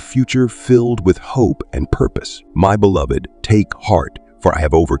door to a future filled with hope and purpose. My beloved, take heart, for I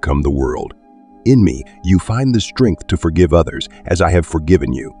have overcome the world. In me, you find the strength to forgive others as I have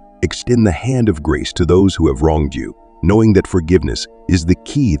forgiven you. Extend the hand of grace to those who have wronged you, knowing that forgiveness is the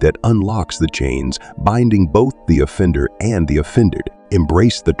key that unlocks the chains, binding both the offender and the offended.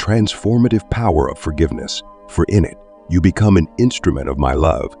 Embrace the transformative power of forgiveness, for in it, you become an instrument of my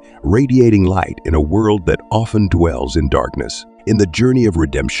love, radiating light in a world that often dwells in darkness. In the journey of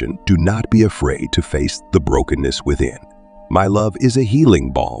redemption, do not be afraid to face the brokenness within. My love is a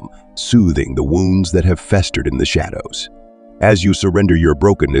healing balm, soothing the wounds that have festered in the shadows. As you surrender your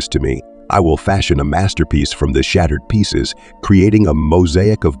brokenness to me, I will fashion a masterpiece from the shattered pieces, creating a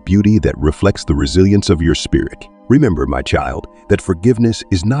mosaic of beauty that reflects the resilience of your spirit. Remember, my child, that forgiveness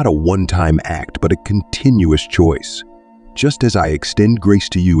is not a one-time act, but a continuous choice. Just as I extend grace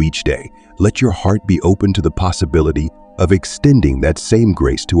to you each day, let your heart be open to the possibility of extending that same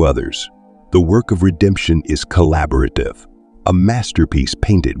grace to others. The work of redemption is collaborative, a masterpiece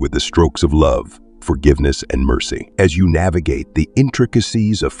painted with the strokes of love, forgiveness, and mercy. As you navigate the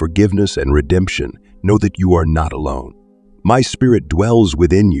intricacies of forgiveness and redemption, know that you are not alone. My spirit dwells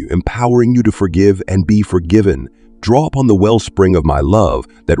within you, empowering you to forgive and be forgiven. Draw upon the wellspring of my love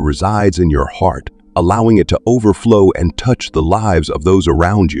that resides in your heart, allowing it to overflow and touch the lives of those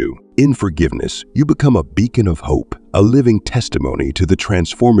around you. In forgiveness, you become a beacon of hope, a living testimony to the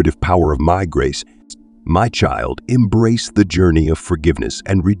transformative power of my grace. My child, embrace the journey of forgiveness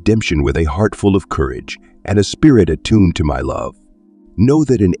and redemption with a heart full of courage and a spirit attuned to my love. Know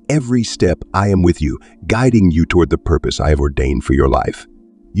that in every step I am with you, guiding you toward the purpose I have ordained for your life.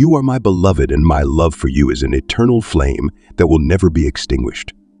 You are my beloved, and my love for you is an eternal flame that will never be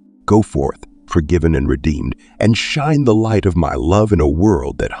extinguished. Go forth, forgiven and redeemed, and shine the light of my love in a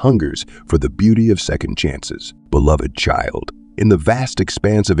world that hungers for the beauty of second chances. Beloved child, in the vast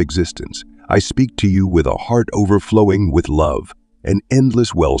expanse of existence, I speak to you with a heart overflowing with love, an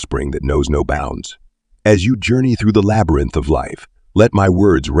endless wellspring that knows no bounds. As you journey through the labyrinth of life, let my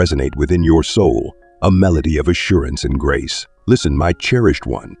words resonate within your soul, a melody of assurance and grace. Listen, my cherished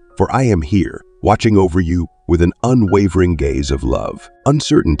one, for I am here, watching over you with an unwavering gaze of love.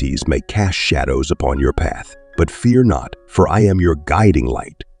 Uncertainties may cast shadows upon your path, but fear not, for I am your guiding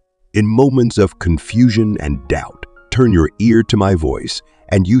light. In moments of confusion and doubt, turn your ear to my voice,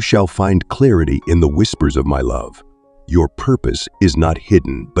 and you shall find clarity in the whispers of my love. Your purpose is not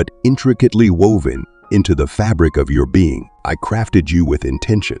hidden, but intricately woven into the fabric of your being. I crafted you with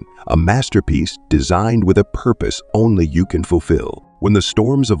intention, a masterpiece designed with a purpose only you can fulfill. When the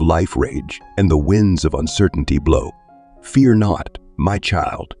storms of life rage and the winds of uncertainty blow, fear not, my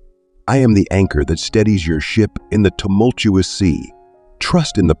child. I am the anchor that steadies your ship in the tumultuous sea.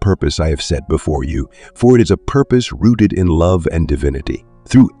 Trust in the purpose I have set before you, for it is a purpose rooted in love and divinity.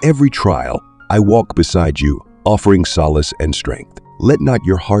 Through every trial, I walk beside you, offering solace and strength. Let not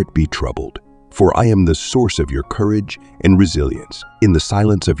your heart be troubled, for I am the source of your courage and resilience. In the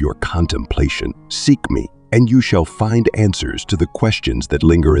silence of your contemplation, seek me, and you shall find answers to the questions that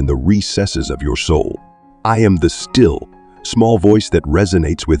linger in the recesses of your soul. I am the still, small voice that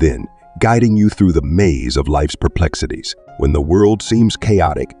resonates within, guiding you through the maze of life's perplexities. When the world seems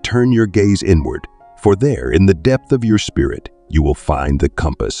chaotic, turn your gaze inward, for there, in the depth of your spirit, you will find the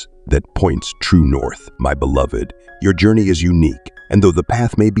compass that points true north. My beloved, your journey is unique, and though the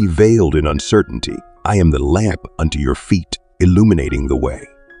path may be veiled in uncertainty, I am the lamp unto your feet, illuminating the way.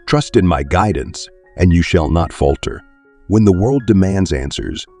 Trust in my guidance, and you shall not falter. When the world demands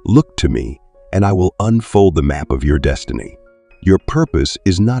answers, look to me, and I will unfold the map of your destiny. Your purpose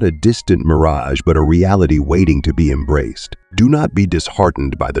is not a distant mirage, but a reality waiting to be embraced. Do not be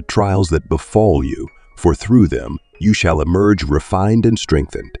disheartened by the trials that befall you, for through them, you shall emerge refined and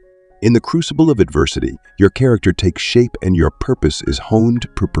strengthened. In the crucible of adversity, your character takes shape and your purpose is honed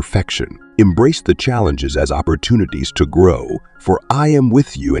to perfection. Embrace the challenges as opportunities to grow, for I am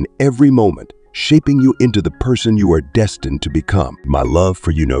with you in every moment, shaping you into the person you are destined to become. My love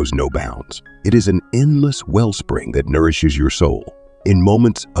for you knows no bounds. It is an endless wellspring that nourishes your soul. In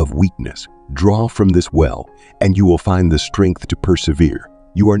moments of weakness, draw from this well, and you will find the strength to persevere.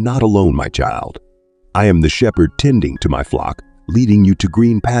 You are not alone, my child. I am the shepherd tending to my flock, leading you to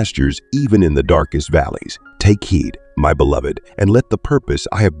green pastures even in the darkest valleys. Take heed, my beloved, and let the purpose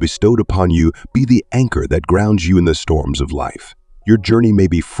I have bestowed upon you be the anchor that grounds you in the storms of life. Your journey may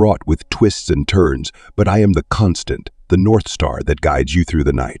be fraught with twists and turns, but I am the constant, the North Star that guides you through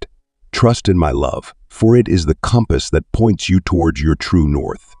the night. Trust in my love, for it is the compass that points you towards your true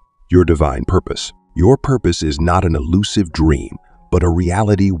north, your divine purpose. Your purpose is not an elusive dream, but a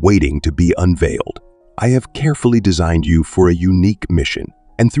reality waiting to be unveiled. I have carefully designed you for a unique mission,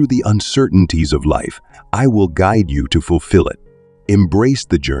 and through the uncertainties of life, I will guide you to fulfill it. Embrace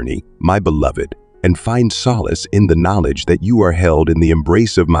the journey, my beloved, and find solace in the knowledge that you are held in the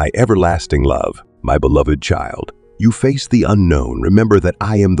embrace of my everlasting love. My beloved child, you face the unknown. Remember that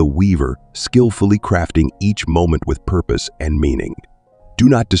I am the weaver, skillfully crafting each moment with purpose and meaning. Do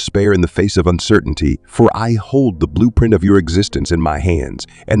not despair in the face of uncertainty, for I hold the blueprint of your existence in my hands,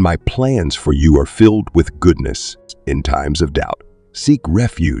 and my plans for you are filled with goodness. In times of doubt, seek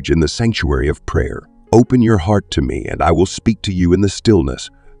refuge in the sanctuary of prayer. Open your heart to me, and I will speak to you in the stillness.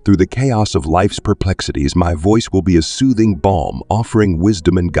 Through the chaos of life's perplexities, my voice will be a soothing balm, offering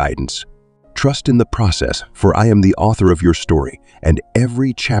wisdom and guidance. Trust in the process, for I am the author of your story, and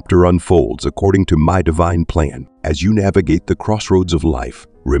every chapter unfolds according to my divine plan. As you navigate the crossroads of life,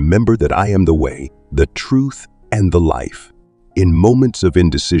 remember that I am the way, the truth, and the life. In moments of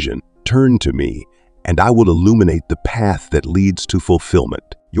indecision, turn to me, and I will illuminate the path that leads to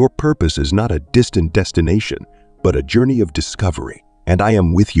fulfillment. Your purpose is not a distant destination, but a journey of discovery, and I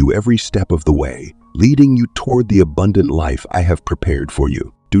am with you every step of the way, leading you toward the abundant life I have prepared for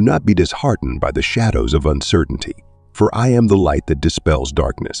you. Do not be disheartened by the shadows of uncertainty, for I am the light that dispels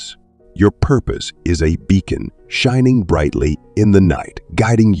darkness. Your purpose is a beacon shining brightly in the night,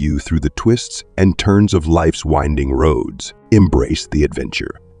 guiding you through the twists and turns of life's winding roads. Embrace the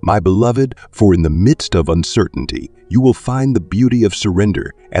adventure, my beloved, for in the midst of uncertainty, you will find the beauty of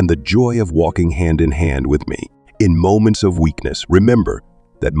surrender and the joy of walking hand in hand with me. In moments of weakness, remember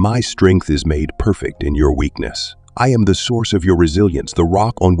that my strength is made perfect in your weakness. I am the source of your resilience, the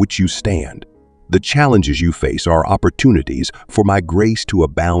rock on which you stand. The challenges you face are opportunities for my grace to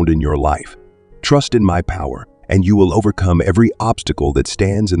abound in your life. Trust in my power, and you will overcome every obstacle that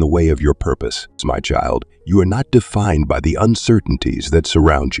stands in the way of your purpose. My child, you are not defined by the uncertainties that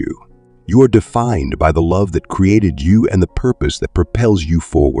surround you. You are defined by the love that created you and the purpose that propels you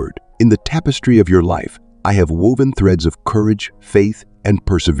forward. In the tapestry of your life, I have woven threads of courage, faith, and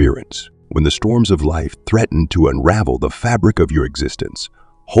perseverance. When the storms of life threaten to unravel the fabric of your existence,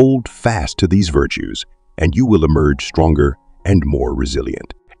 hold fast to these virtues, and you will emerge stronger and more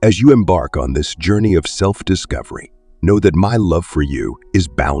resilient. As you embark on this journey of self-discovery, know that my love for you is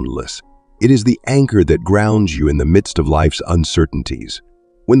boundless. It is the anchor that grounds you in the midst of life's uncertainties.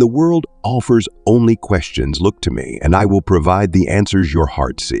 When the world offers only questions, look to me, and I will provide the answers your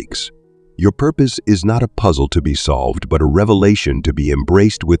heart seeks. Your purpose is not a puzzle to be solved, but a revelation to be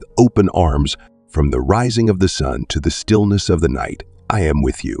embraced with open arms. From the rising of the sun to the stillness of the night, I am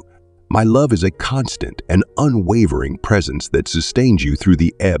with you. My love is a constant and unwavering presence that sustains you through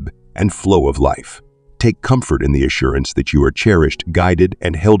the ebb and flow of life. Take comfort in the assurance that you are cherished, guided,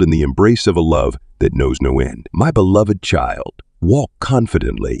 and held in the embrace of a love that knows no end. My beloved child, walk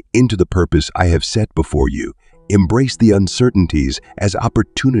confidently into the purpose I have set before you. Embrace the uncertainties as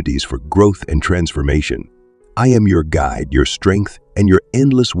opportunities for growth and transformation. I am your guide, your strength, and your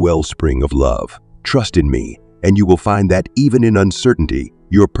endless wellspring of love. Trust in me, and you will find that even in uncertainty,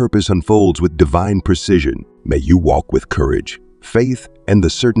 your purpose unfolds with divine precision. May you walk with courage, faith, and the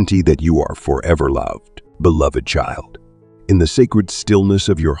certainty that you are forever loved. Beloved child, in the sacred stillness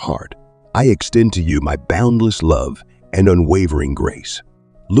of your heart, I extend to you my boundless love and unwavering grace.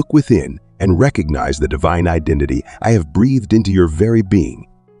 Look within and recognize the divine identity I have breathed into your very being.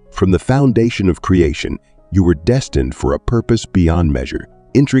 From the foundation of creation, you were destined for a purpose beyond measure,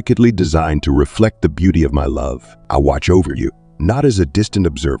 intricately designed to reflect the beauty of my love. I watch over you, not as a distant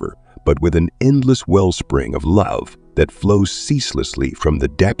observer, but with an endless wellspring of love that flows ceaselessly from the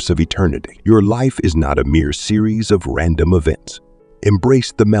depths of eternity. Your life is not a mere series of random events.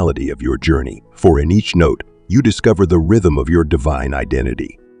 Embrace the melody of your journey, for in each note, you discover the rhythm of your divine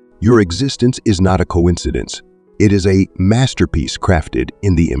identity. Your existence is not a coincidence. It is a masterpiece crafted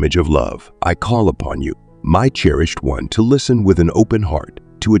in the image of love. I call upon you, my cherished one, to listen with an open heart,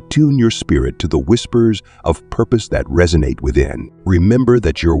 to attune your spirit to the whispers of purpose that resonate within. Remember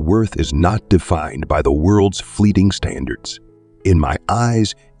that your worth is not defined by the world's fleeting standards. In my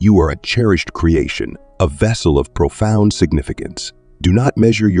eyes, you are a cherished creation, a vessel of profound significance. Do not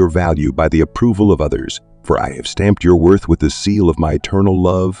measure your value by the approval of others, for I have stamped your worth with the seal of my eternal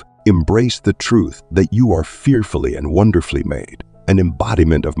love. Embrace the truth that you are fearfully and wonderfully made, an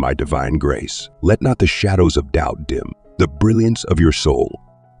embodiment of my divine grace. Let not the shadows of doubt dim the brilliance of your soul.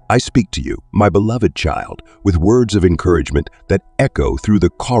 I speak to you, my beloved child, with words of encouragement that echo through the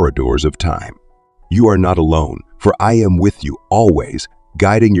corridors of time. You are not alone, for I am with you always,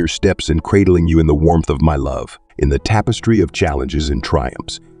 guiding your steps and cradling you in the warmth of my love. In the tapestry of challenges and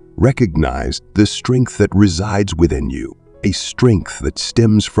triumphs, recognize the strength that resides within you. a strength that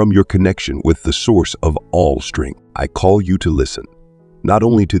stems from your connection with the source of all strength. I call you to listen, not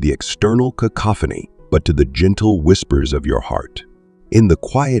only to the external cacophony, but to the gentle whispers of your heart. In the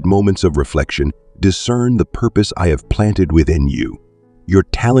quiet moments of reflection, discern the purpose I have planted within you. Your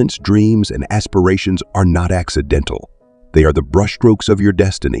talents, dreams, and aspirations are not accidental. They are the brushstrokes of your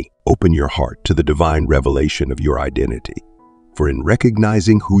destiny. Open your heart to the divine revelation of your identity. For in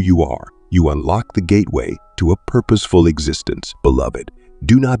recognizing who you are, you unlock the gateway to a purposeful existence. Beloved,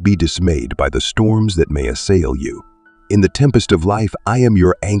 do not be dismayed by the storms that may assail you. In the tempest of life, I am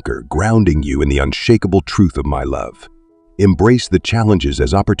your anchor, grounding you in the unshakable truth of my love. Embrace the challenges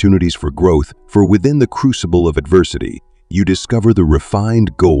as opportunities for growth, for within the crucible of adversity, you discover the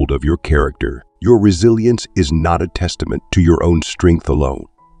refined gold of your character. Your resilience is not a testament to your own strength alone,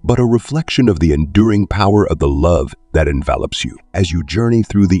 but a reflection of the enduring power of the love that envelops you. As you journey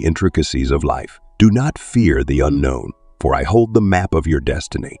through the intricacies of life, do not fear the unknown, for I hold the map of your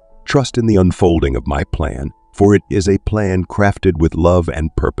destiny. Trust in the unfolding of my plan, for it is a plan crafted with love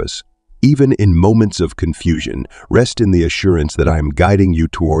and purpose. Even in moments of confusion, rest in the assurance that I am guiding you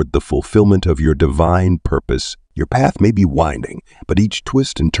toward the fulfillment of your divine purpose. Your path may be winding, but each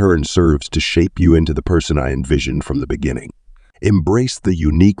twist and turn serves to shape you into the person I envisioned from the beginning. Embrace the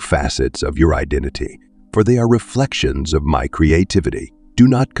unique facets of your identity, for they are reflections of my creativity. Do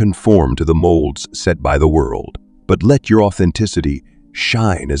not conform to the molds set by the world, but let your authenticity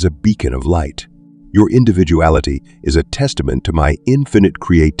shine as a beacon of light. Your individuality is a testament to my infinite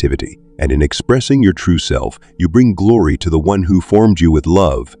creativity, and in expressing your true self, you bring glory to the one who formed you with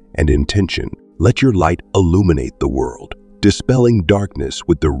love and intention. Let your light illuminate the world, dispelling darkness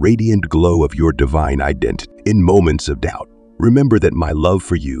with the radiant glow of your divine identity. In moments of doubt, remember that my love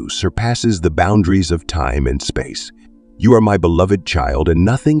for you surpasses the boundaries of time and space. You are my beloved child, and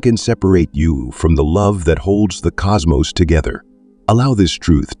nothing can separate you from the love that holds the cosmos together. Allow this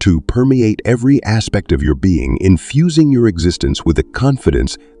truth to permeate every aspect of your being, infusing your existence with a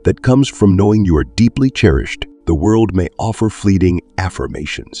confidence that comes from knowing you are deeply cherished. The world may offer fleeting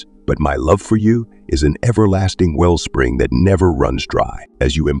affirmations, but my love for you is an everlasting wellspring that never runs dry.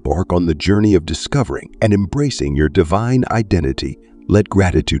 As you embark on the journey of discovering and embracing your divine identity, let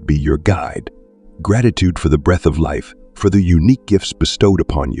gratitude be your guide. Gratitude for the breath of life, for the unique gifts bestowed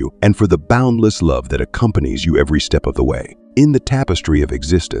upon you, and for the boundless love that accompanies you every step of the way. In the tapestry of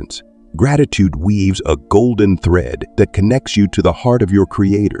existence, gratitude weaves a golden thread that connects you to the heart of your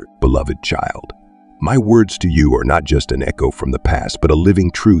Creator, beloved child. My words to you are not just an echo from the past, but a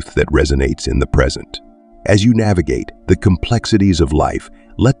living truth that resonates in the present. As you navigate the complexities of life,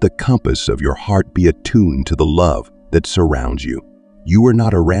 let the compass of your heart be attuned to the love that surrounds you. You are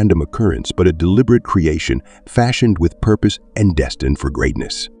not a random occurrence, but a deliberate creation fashioned with purpose and destined for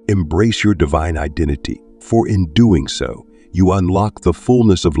greatness. Embrace your divine identity, for in doing so, you unlock the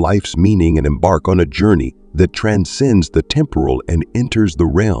fullness of life's meaning and embark on a journey that transcends the temporal and enters the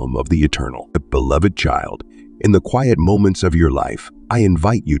realm of the eternal. Beloved child, in the quiet moments of your life, I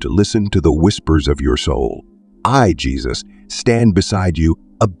invite you to listen to the whispers of your soul. I, Jesus, stand beside you,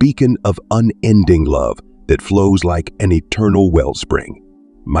 a beacon of unending love that flows like an eternal wellspring.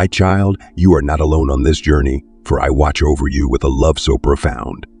 My child, you are not alone on this journey, for I watch over you with a love so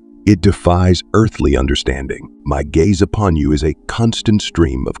profound. It defies earthly understanding. My gaze upon you is a constant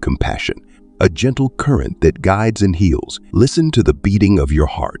stream of compassion, a gentle current that guides and heals. Listen to the beating of your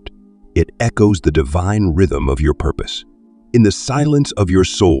heart. It echoes the divine rhythm of your purpose. In the silence of your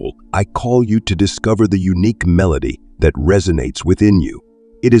soul, I call you to discover the unique melody that resonates within you.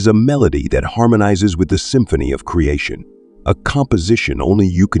 It is a melody that harmonizes with the symphony of creation, a composition only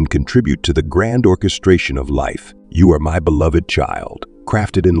you can contribute to the grand orchestration of life. You are my beloved child,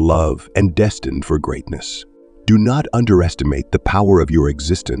 crafted in love and destined for greatness. Do not underestimate the power of your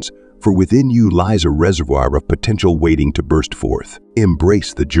existence, for within you lies a reservoir of potential waiting to burst forth.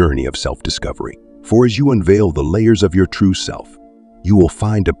 Embrace the journey of self-discovery, for as you unveil the layers of your true self, you will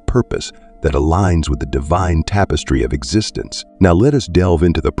find a purpose that aligns with the divine tapestry of existence. Now let us delve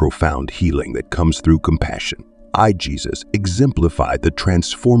into the profound healing that comes through compassion. I, Jesus, exemplify the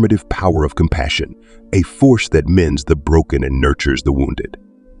transformative power of compassion, a force that mends the broken and nurtures the wounded.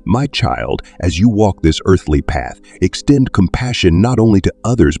 My child, as you walk this earthly path, extend compassion not only to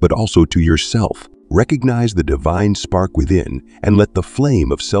others but also to yourself. Recognize the divine spark within and let the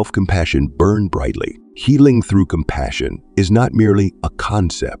flame of self-compassion burn brightly. Healing through compassion is not merely a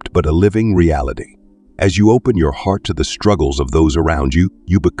concept but a living reality. As you open your heart to the struggles of those around you,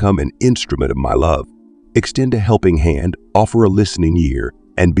 you become an instrument of my love. Extend a helping hand, offer a listening ear,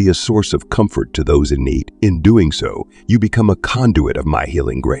 and be a source of comfort to those in need. In doing so, you become a conduit of my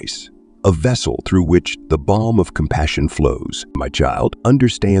healing grace. a vessel through which the balm of compassion flows. My child,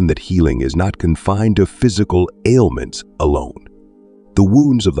 understand that healing is not confined to physical ailments alone. The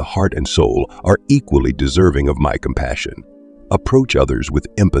wounds of the heart and soul are equally deserving of my compassion. Approach others with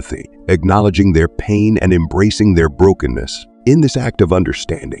empathy, acknowledging their pain and embracing their brokenness. In this act of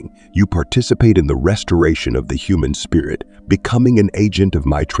understanding, you participate in the restoration of the human spirit, becoming an agent of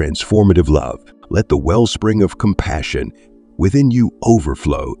my transformative love. Let the wellspring of compassion within you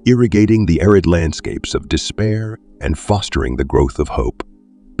overflow, irrigating the arid landscapes of despair and fostering the growth of hope.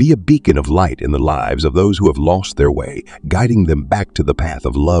 Be a beacon of light in the lives of those who have lost their way, guiding them back to the path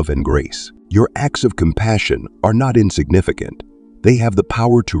of love and grace. Your acts of compassion are not insignificant. They have the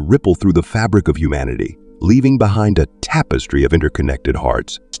power to ripple through the fabric of humanity, leaving behind a tapestry of interconnected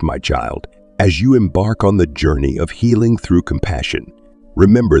hearts. My child, as you embark on the journey of healing through compassion,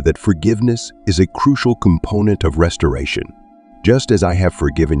 remember that forgiveness is a crucial component of restoration. Just as I have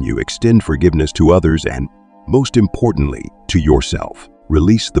forgiven you, extend forgiveness to others and, most importantly, to yourself.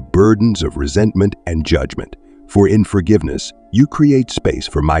 Release the burdens of resentment and judgment, for in forgiveness, you create space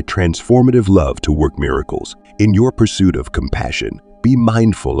for my transformative love to work miracles. In your pursuit of compassion, be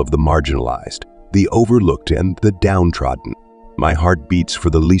mindful of the marginalized, the overlooked, and the downtrodden. My heart beats for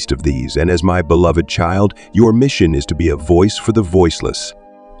the least of these, and as my beloved child, your mission is to be a voice for the voiceless.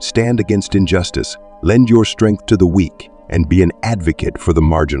 Stand against injustice, lend your strength to the weak, and be an advocate for the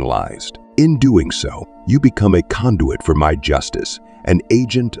marginalized. In doing so, you become a conduit for my justice, an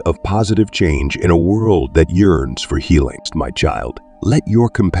agent of positive change in a world that yearns for healing. My child, let your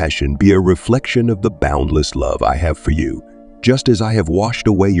compassion be a reflection of the boundless love I have for you. Just as I have washed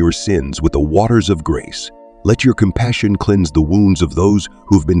away your sins with the waters of grace, let your compassion cleanse the wounds of those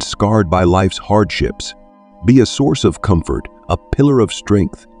who've been scarred by life's hardships. Be a source of comfort, a pillar of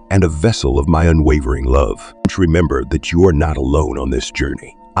strength, and a vessel of my unwavering love. Remember that you are not alone on this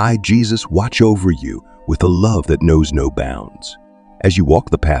journey. I, Jesus, watch over you with a love that knows no bounds. As you walk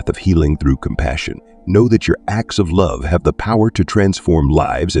the path of healing through compassion, know that your acts of love have the power to transform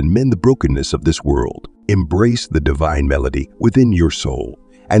lives and mend the brokenness of this world. Embrace the divine melody within your soul,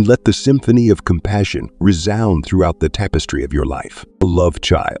 and let the symphony of compassion resound throughout the tapestry of your life. Beloved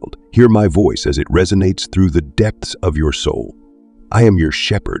child, hear my voice as it resonates through the depths of your soul. I am your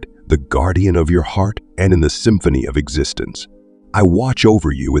shepherd, the guardian of your heart, and in the symphony of existence. I watch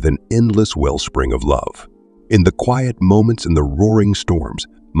over you with an endless wellspring of love. In the quiet moments and the roaring storms,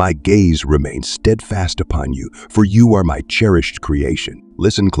 my gaze remains steadfast upon you, for you are my cherished creation.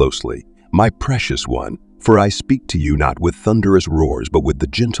 Listen closely, my precious one, for I speak to you not with thunderous roars, but with the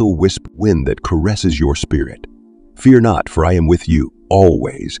gentle wisp wind that caresses your spirit. Fear not, for I am with you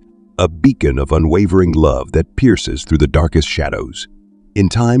always, a beacon of unwavering love that pierces through the darkest shadows. In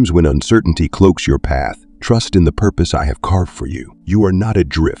times when uncertainty cloaks your path, trust in the purpose I have carved for you. You are not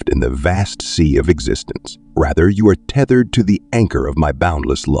adrift in the vast sea of existence. Rather, you are tethered to the anchor of my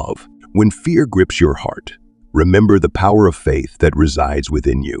boundless love. When fear grips your heart, remember the power of faith that resides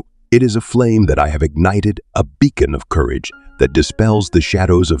within you. It is a flame that I have ignited, a beacon of courage that dispels the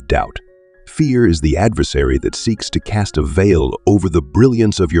shadows of doubt. Fear is the adversary that seeks to cast a veil over the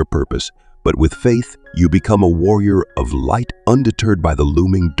brilliance of your purpose, but with faith, you become a warrior of light undeterred by the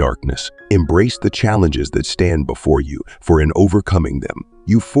looming darkness. Embrace the challenges that stand before you, for in overcoming them,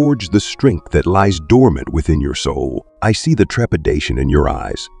 you forge the strength that lies dormant within your soul. I see the trepidation in your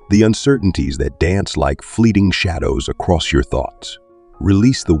eyes, the uncertainties that dance like fleeting shadows across your thoughts.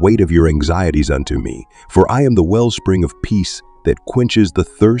 Release the weight of your anxieties unto me, for I am the wellspring of peace that quenches the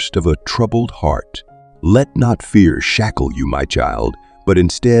thirst of a troubled heart. Let not fear shackle you, my child, but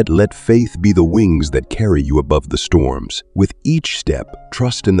instead let faith be the wings that carry you above the storms. With each step,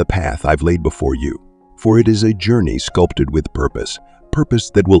 trust in the path I've laid before you, for it is a journey sculpted with purpose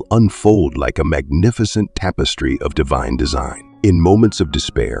that will unfold like a magnificent tapestry of divine design. In moments of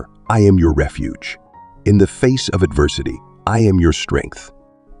despair, I am your refuge. In the face of adversity, I am your strength.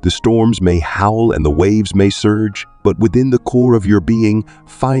 The storms may howl and the waves may surge, but within the core of your being,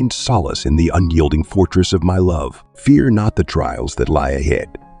 find solace in the unyielding fortress of my love. Fear not the trials that lie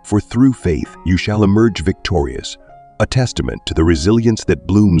ahead, for through faith you shall emerge victorious, a testament to the resilience that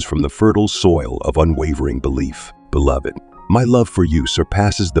blooms from the fertile soil of unwavering belief. Beloved, my love for you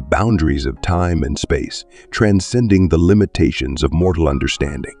surpasses the boundaries of time and space, transcending the limitations of mortal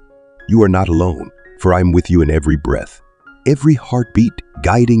understanding. You are not alone, for I am with you in every breath, every heartbeat,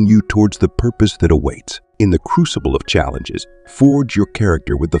 guiding you towards the purpose that awaits. In the crucible of challenges, forge your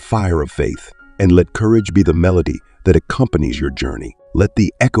character with the fire of faith, and let courage be the melody that accompanies your journey. Let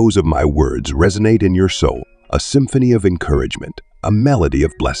the echoes of my words resonate in your soul, a symphony of encouragement, a melody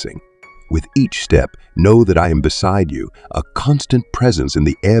of blessing. With each step, know that I am beside you, a constant presence in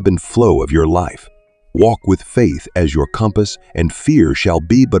the ebb and flow of your life. Walk with faith as your compass, and fear shall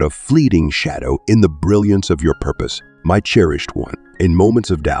be but a fleeting shadow in the brilliance of your purpose. My cherished one, in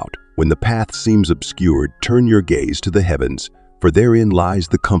moments of doubt, when the path seems obscured, turn your gaze to the heavens, for therein lies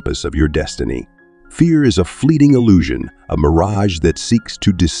the compass of your destiny. Fear is a fleeting illusion, a mirage that seeks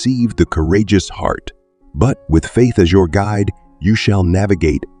to deceive the courageous heart. But with faith as your guide, you shall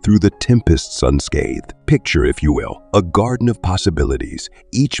navigate through the tempests unscathed. Picture, if you will, a garden of possibilities,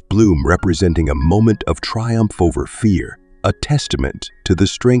 each bloom representing a moment of triumph over fear, a testament to the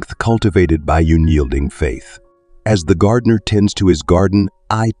strength cultivated by unyielding faith. As the gardener tends to his garden,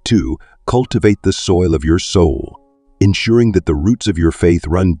 I too cultivate the soil of your soul, ensuring that the roots of your faith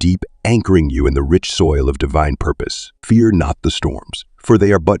run deep, anchoring you in the rich soil of divine purpose. Fear not the storms, for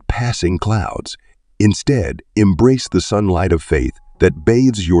they are but passing clouds. Instead, embrace the sunlight of faith that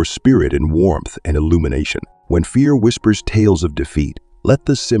bathes your spirit in warmth and illumination. When fear whispers tales of defeat, let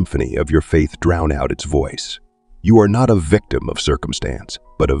the symphony of your faith drown out its voice. You are not a victim of circumstance,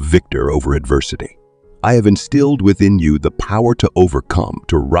 but a victor over adversity. I have instilled within you the power to overcome,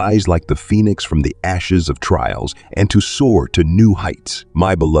 to rise like the phoenix from the ashes of trials, and to soar to new heights.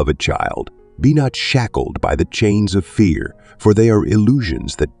 My beloved child, be not shackled by the chains of fear, for they are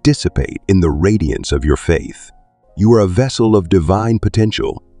illusions that dissipate in the radiance of your faith. You are a vessel of divine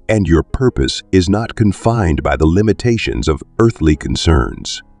potential, and your purpose is not confined by the limitations of earthly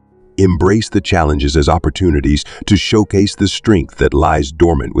concerns. Embrace the challenges as opportunities to showcase the strength that lies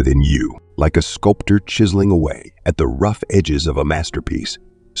dormant within you. Like a sculptor chiseling away at the rough edges of a masterpiece,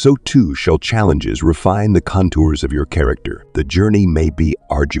 so too shall challenges refine the contours of your character. The journey may be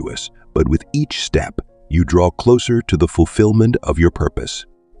arduous, but with each step, you draw closer to the fulfillment of your purpose.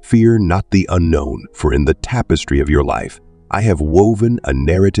 Fear not the unknown, for in the tapestry of your life, I have woven a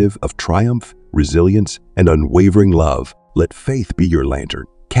narrative of triumph, resilience, and unwavering love. Let faith be your lantern,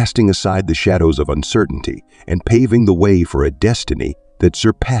 casting aside the shadows of uncertainty and paving the way for a destiny that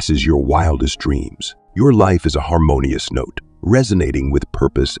surpasses your wildest dreams. Your life is a harmonious note, resonating with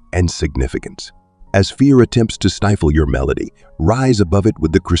purpose and significance. As fear attempts to stifle your melody, rise above it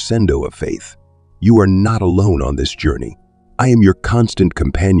with the crescendo of faith. You are not alone on this journey. I am your constant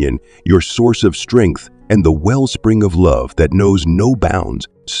companion, your source of strength, and the wellspring of love that knows no bounds.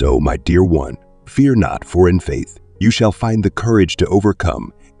 So, my dear one, fear not, for in faith you shall find the courage to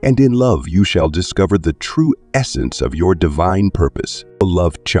overcome, and in love you shall discover the true essence of your divine purpose.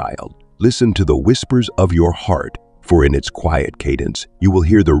 Beloved child, listen to the whispers of your heart, for in its quiet cadence you will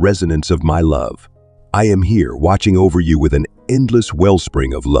hear the resonance of my love. I am here watching over you with an endless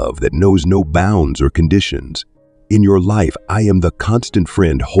wellspring of love that knows no bounds or conditions. In your life, I am the constant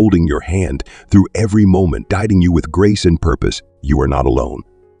friend holding your hand through every moment, guiding you with grace and purpose. You are not alone,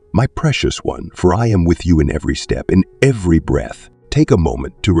 my precious one, for I am with you in every step, in every breath. Take a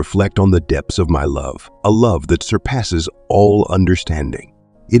moment to reflect on the depths of my love, a love that surpasses all understanding.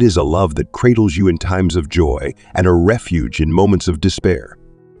 It is a love that cradles you in times of joy and a refuge in moments of despair.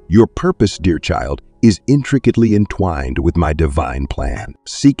 Your purpose, dear child, is intricately entwined with my divine plan.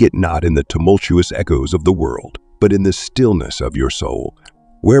 Seek it not in the tumultuous echoes of the world, but in the stillness of your soul,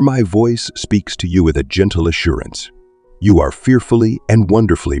 where my voice speaks to you with a gentle assurance. You are fearfully and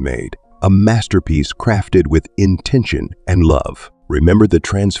wonderfully made, a masterpiece crafted with intention and love. Remember the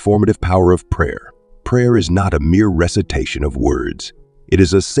transformative power of prayer. Prayer is not a mere recitation of words. It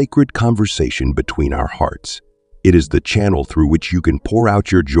is a sacred conversation between our hearts. It is the channel through which you can pour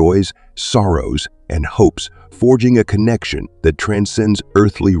out your joys, sorrows, and hopes, forging a connection that transcends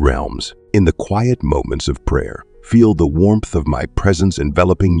earthly realms. In the quiet moments of prayer, feel the warmth of my presence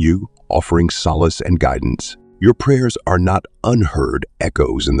enveloping you, offering solace and guidance. Your prayers are not unheard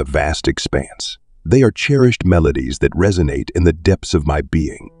echoes in the vast expanse. They are cherished melodies that resonate in the depths of my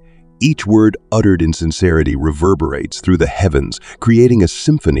being. Each word uttered in sincerity reverberates through the heavens, creating a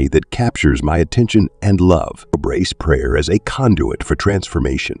symphony that captures my attention and love. Embrace prayer as a conduit for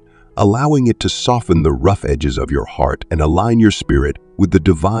transformation, allowing it to soften the rough edges of your heart and align your spirit with the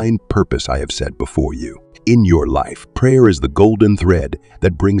divine purpose I have set before you. In your life, prayer is the golden thread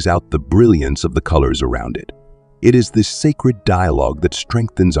that brings out the brilliance of the colors around it. It is this sacred dialogue that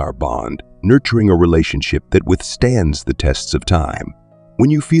strengthens our bond, nurturing a relationship that withstands the tests of time. When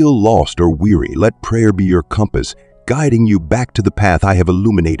you feel lost or weary, let prayer be your compass, guiding you back to the path I have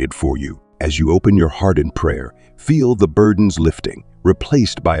illuminated for you. As you open your heart in prayer, feel the burdens lifting,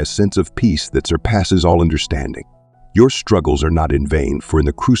 replaced by a sense of peace that surpasses all understanding. Your struggles are not in vain, for in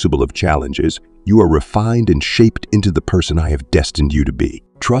the crucible of challenges, you are refined and shaped into the person I have destined you to be.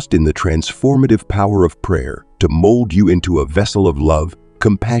 Trust in the transformative power of prayer to mold you into a vessel of love,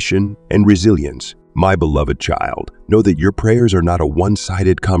 compassion, and resilience. My beloved child, know that your prayers are not a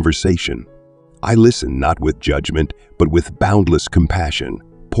one-sided conversation. I listen not with judgment, but with boundless compassion.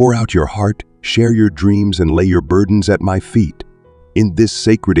 Pour out your heart, share your dreams, and lay your burdens at my feet. In this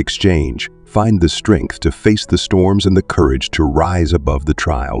sacred exchange, find the strength to face the storms and the courage to rise above the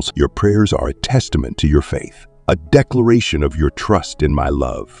trials. Your prayers are a testament to your faith, a declaration of your trust in my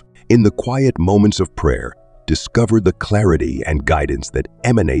love. In the quiet moments of prayer, discover the clarity and guidance that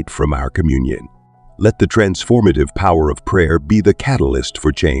emanate from our communion. Let the transformative power of prayer be the catalyst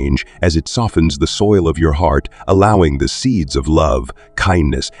for change as it softens the soil of your heart, allowing the seeds of love,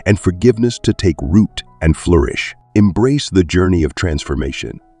 kindness, and forgiveness to take root and flourish. Embrace the journey of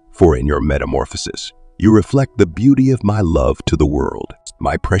transformation, for in your metamorphosis, you reflect the beauty of my love to the world.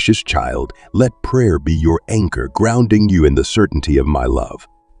 My precious child, let prayer be your anchor, grounding you in the certainty of my love.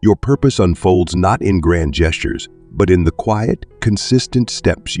 Your purpose unfolds not in grand gestures, but in the quiet, consistent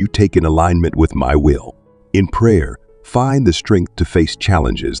steps you take in alignment with my will. In prayer, find the strength to face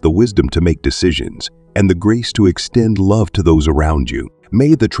challenges, the wisdom to make decisions, and the grace to extend love to those around you.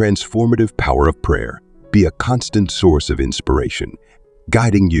 May the transformative power of prayer be a constant source of inspiration,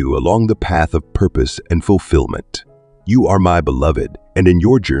 guiding you along the path of purpose and fulfillment. You are my beloved, and in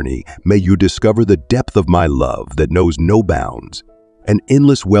your journey, may you discover the depth of my love that knows no bounds, an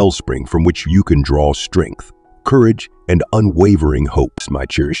endless wellspring from which you can draw strength, courage, and unwavering hopes. My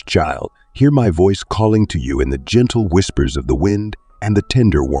cherished child, hear my voice calling to you in the gentle whispers of the wind and the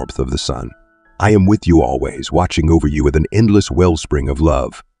tender warmth of the sun. I am with you always, watching over you with an endless wellspring of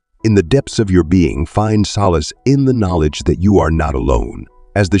love. In the depths of your being, find solace in the knowledge that you are not alone.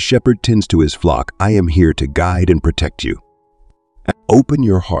 As the shepherd tends to his flock, I am here to guide and protect you. Open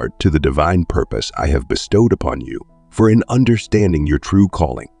your heart to the divine purpose I have bestowed upon you, for in understanding your true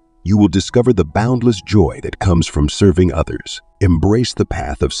calling, you will discover the boundless joy that comes from serving others. Embrace the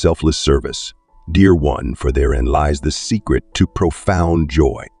path of selfless service, dear one, for therein lies the secret to profound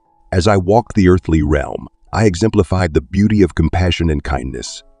joy. As I walk the earthly realm, I exemplified the beauty of compassion and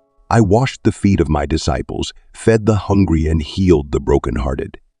kindness. I washed the feet of my disciples, fed the hungry, and healed the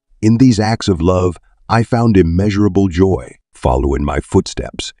brokenhearted. In these acts of love, I found immeasurable joy. Follow in my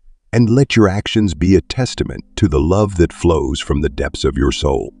footsteps, and let your actions be a testament to the love that flows from the depths of your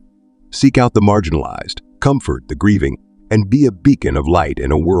soul. Seek out the marginalized, comfort the grieving, and be a beacon of light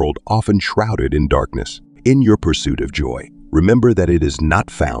in a world often shrouded in darkness. In your pursuit of joy, remember that it is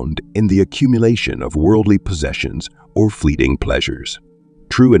not found in the accumulation of worldly possessions or fleeting pleasures.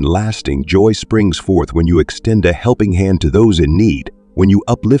 True and lasting joy springs forth when you extend a helping hand to those in need, when you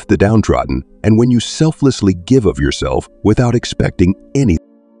uplift the downtrodden, and when you selflessly give of yourself without expecting anything.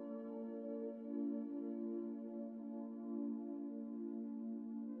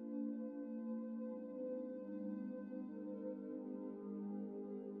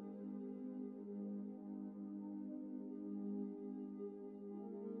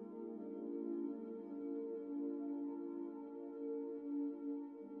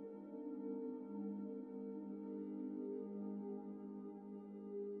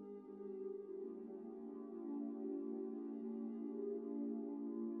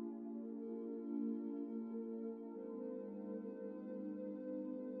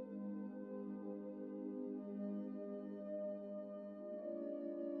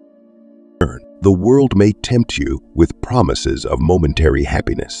 The world may tempt you with promises of momentary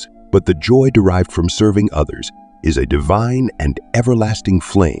happiness, but the joy derived from serving others is a divine and everlasting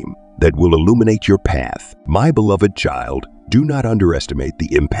flame that will illuminate your path. My beloved child, do not underestimate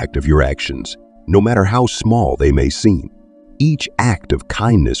the impact of your actions, no matter how small they may seem. Each act of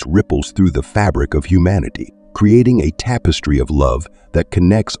kindness ripples through the fabric of humanity, creating a tapestry of love that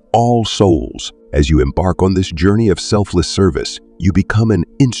connects all souls. As you embark on this journey of selfless service, you become an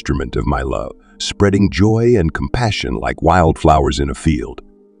instrument of my love, spreading joy and compassion like wildflowers in a field.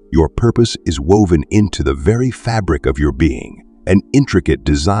 Your purpose is woven into the very fabric of your being, an intricate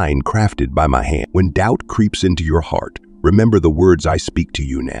design crafted by my hand. When doubt creeps into your heart, remember the words I speak to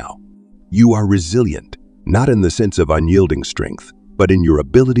you now. You are resilient, not in the sense of unyielding strength, but in your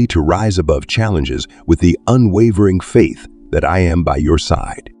ability to rise above challenges with the unwavering faith that I am by your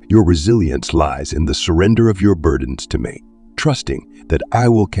side. Your resilience lies in the surrender of your burdens to me, trusting that I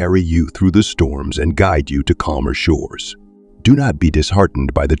will carry you through the storms and guide you to calmer shores. Do not be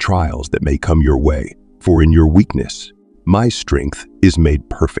disheartened by the trials that may come your way, for in your weakness, my strength is made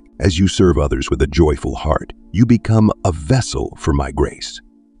perfect. As you serve others with a joyful heart, you become a vessel for my grace.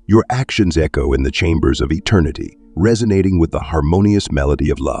 Your actions echo in the chambers of eternity, resonating with the harmonious melody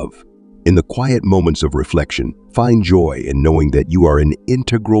of love. In the quiet moments of reflection, find joy in knowing that you are an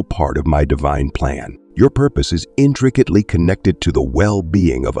integral part of my divine plan. Your purpose is intricately connected to the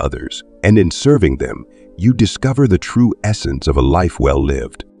well-being of others, and in serving them, you discover the true essence of a life well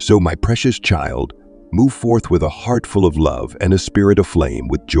lived. So, my precious child, move forth with a heart full of love and a spirit aflame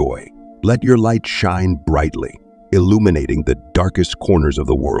with joy. Let your light shine brightly, illuminating the darkest corners of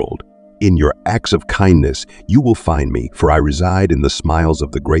the world. In your acts of kindness, you will find me, for I reside in the smiles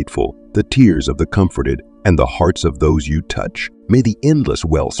of the grateful, the tears of the comforted, and the hearts of those you touch. May the endless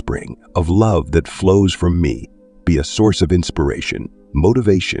wellspring of love that flows from me be a source of inspiration,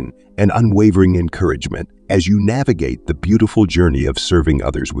 motivation, and unwavering encouragement as you navigate the beautiful journey of serving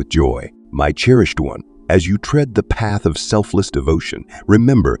others with joy. My cherished one, as you tread the path of selfless devotion,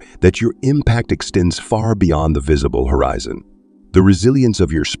 remember that your impact extends far beyond the visible horizon. The resilience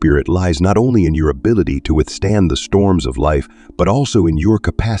of your spirit lies not only in your ability to withstand the storms of life, but also in your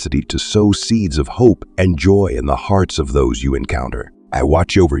capacity to sow seeds of hope and joy in the hearts of those you encounter. I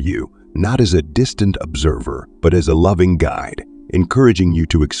watch over you, not as a distant observer, but as a loving guide, encouraging you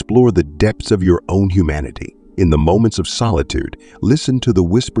to explore the depths of your own humanity. In the moments of solitude, listen to the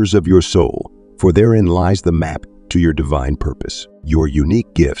whispers of your soul, for therein lies the map to your divine purpose. Your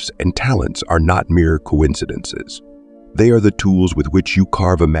unique gifts and talents are not mere coincidences. They are the tools with which you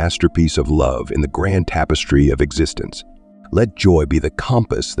carve a masterpiece of love in the grand tapestry of existence. Let joy be the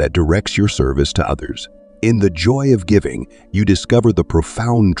compass that directs your service to others. In the joy of giving, you discover the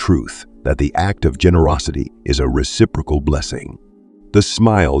profound truth that the act of generosity is a reciprocal blessing. The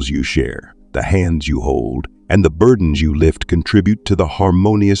smiles you share, the hands you hold, and the burdens you lift contribute to the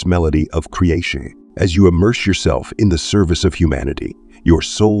harmonious melody of creation. As you immerse yourself in the service of humanity, your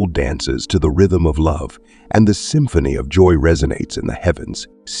soul dances to the rhythm of love, and the symphony of joy resonates in the heavens.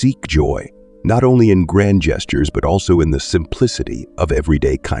 Seek joy, not only in grand gestures, but also in the simplicity of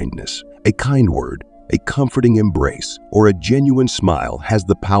everyday kindness. A kind word, a comforting embrace, or a genuine smile has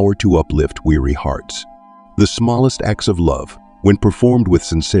the power to uplift weary hearts. The smallest acts of love, when performed with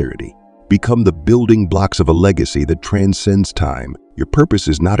sincerity, become the building blocks of a legacy that transcends time. Your purpose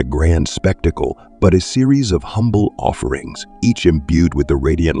is not a grand spectacle, but a series of humble offerings, each imbued with the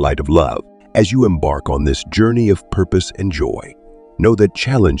radiant light of love. As you embark on this journey of purpose and joy, know that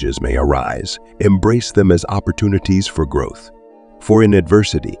challenges may arise. Embrace them as opportunities for growth. For in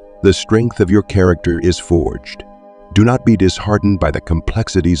adversity, the strength of your character is forged. Do not be disheartened by the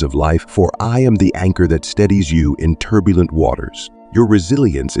complexities of life, for I am the anchor that steadies you in turbulent waters. Your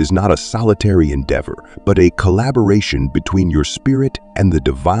resilience is not a solitary endeavor, but a collaboration between your spirit and the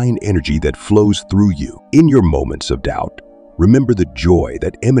divine energy that flows through you. In your moments of doubt, remember the joy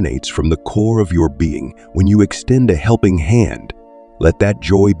that emanates from the core of your being when you extend a helping hand. Let that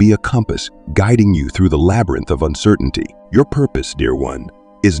joy be a compass, guiding you through the labyrinth of uncertainty. Your purpose, dear one,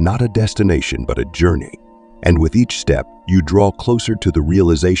 is not a destination but a journey. And with each step, you draw closer to the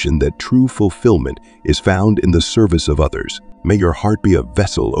realization that true fulfillment is found in the service of others. May your heart be a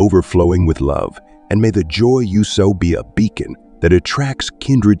vessel overflowing with love, and may the joy you sow be a beacon that attracts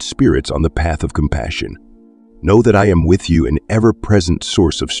kindred spirits on the path of compassion. Know that I am with you, an ever-present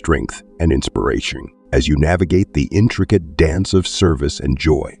source of strength and inspiration, as you navigate the intricate dance of service and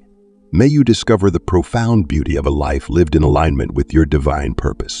joy. May you discover the profound beauty of a life lived in alignment with your divine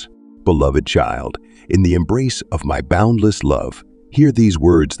purpose. Beloved child, in the embrace of my boundless love, hear these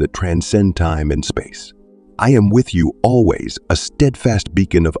words that transcend time and space. I am with you always, a steadfast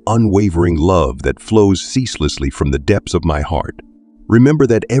beacon of unwavering love that flows ceaselessly from the depths of my heart. Remember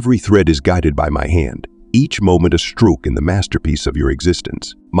that every thread is guided by my hand, each moment a stroke in the masterpiece of your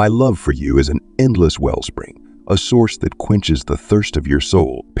existence. My love for you is an endless wellspring, a source that quenches the thirst of your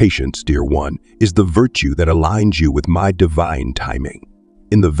soul. Patience, dear one, is the virtue that aligns you with my divine timing.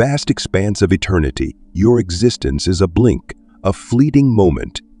 In the vast expanse of eternity, your existence is a blink, a fleeting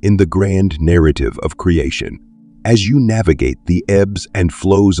moment in the grand narrative of creation. As you navigate the ebbs and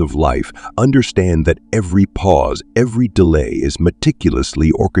flows of life, understand that every pause, every delay is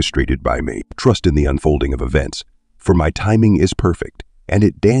meticulously orchestrated by me. Trust in the unfolding of events, for my timing is perfect, and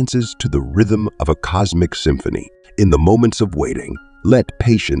it dances to the rhythm of a cosmic symphony. In the moments of waiting, let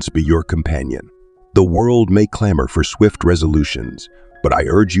patience be your companion. The world may clamor for swift resolutions, but I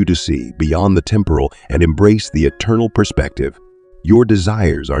urge you to see beyond the temporal and embrace the eternal perspective. Your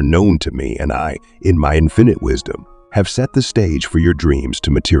desires are known to me, and I, in my infinite wisdom, have set the stage for your dreams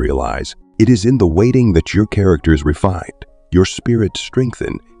to materialize. It is in the waiting that your character is refined, your spirit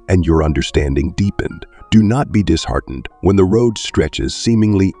strengthened, and your understanding deepened. Do not be disheartened when the road stretches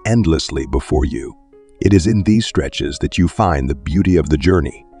seemingly endlessly before you. It is in these stretches that you find the beauty of the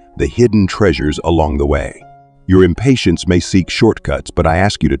journey, the hidden treasures along the way. Your impatience may seek shortcuts, but I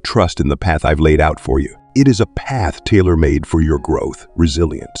ask you to trust in the path I've laid out for you. It is a path tailor-made for your growth,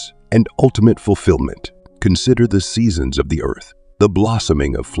 resilience, and ultimate fulfillment. Consider the seasons of the earth, the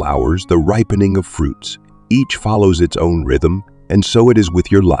blossoming of flowers, the ripening of fruits. Each follows its own rhythm, and so it is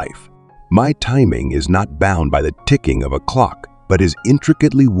with your life. My timing is not bound by the ticking of a clock, but is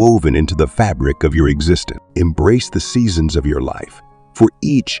intricately woven into the fabric of your existence. Embrace the seasons of your life, for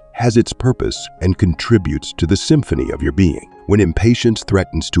each has its purpose and contributes to the symphony of your being. When impatience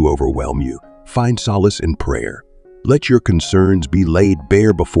threatens to overwhelm you, find solace in prayer. Let your concerns be laid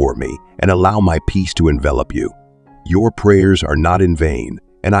bare before me and allow my peace to envelop you. Your prayers are not in vain,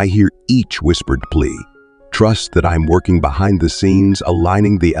 and I hear each whispered plea. Trust that I'm working behind the scenes,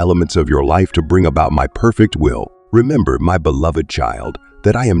 aligning the elements of your life to bring about my perfect will. Remember, my beloved child,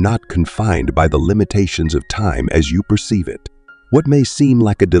 that I am not confined by the limitations of time as you perceive it. What may seem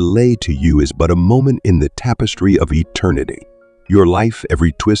like a delay to you is but a moment in the tapestry of eternity. Your life,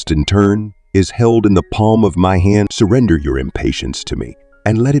 every twist and turn, is held in the palm of my hand. Surrender your impatience to me,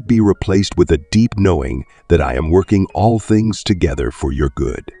 and let it be replaced with a deep knowing that I am working all things together for your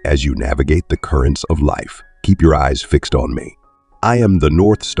good. As you navigate the currents of life, keep your eyes fixed on me. I am the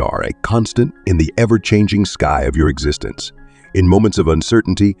North Star, a constant in the ever-changing sky of your existence. In moments of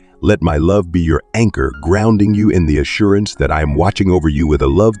uncertainty, let my love be your anchor, grounding you in the assurance that I am watching over you with a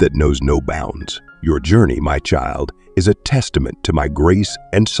love that knows no bounds. Your journey, my child, is a testament to my grace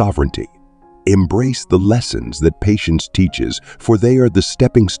and sovereignty. Embrace the lessons that patience teaches, for they are the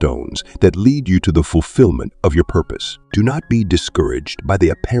stepping stones that lead you to the fulfillment of your purpose. Do not be discouraged by the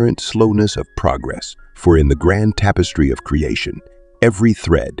apparent slowness of progress, for in the grand tapestry of creation, every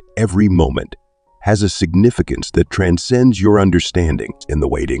thread, every moment, has a significance that transcends your understanding. In the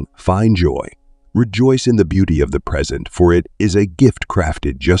waiting, find joy. Rejoice in the beauty of the present, for it is a gift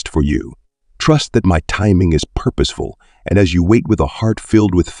crafted just for you. Trust that my timing is purposeful, and as you wait with a heart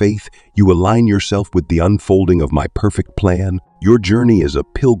filled with faith, you align yourself with the unfolding of my perfect plan. Your journey is a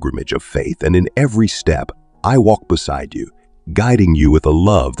pilgrimage of faith, and in every step, I walk beside you, guiding you with a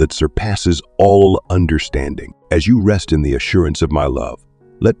love that surpasses all understanding. As you rest in the assurance of my love,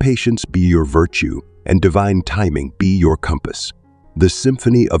 let patience be your virtue and divine timing be your compass. The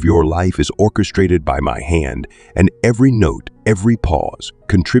symphony of your life is orchestrated by my hand, and every note, every pause,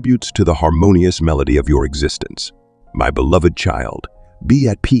 contributes to the harmonious melody of your existence. My beloved child, be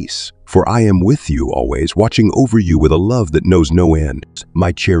at peace, for I am with you always, watching over you with a love that knows no end.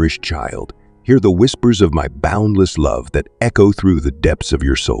 My cherished child, hear the whispers of my boundless love that echo through the depths of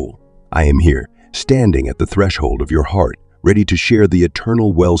your soul. I am here, standing at the threshold of your heart, ready to share the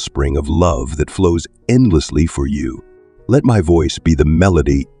eternal wellspring of love that flows endlessly for you. Let my voice be the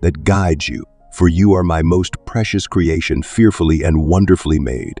melody that guides you, for you are my most precious creation, fearfully and wonderfully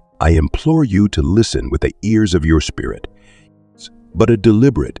made. I implore you to listen with the ears of your spirit, but a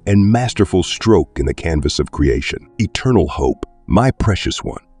deliberate and masterful stroke in the canvas of creation. Eternal hope, my precious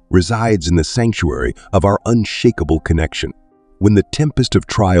one, resides in the sanctuary of our unshakable connection. When the tempest of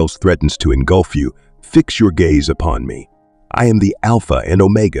trials threatens to engulf you, fix your gaze upon me. I am the Alpha and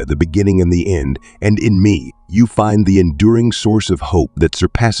Omega, the beginning and the end, and in me you find the enduring source of hope that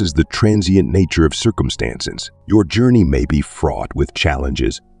surpasses the transient nature of circumstances. Your journey may be fraught with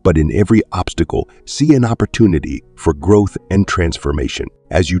challenges, but in every obstacle, see an opportunity for growth and transformation.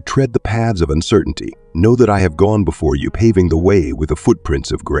 As you tread the paths of uncertainty, know that I have gone before you, paving the way with the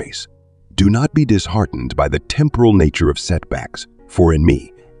footprints of grace. Do not be disheartened by the temporal nature of setbacks, for in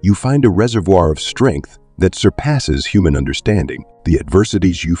me you find a reservoir of strength that surpasses human understanding. The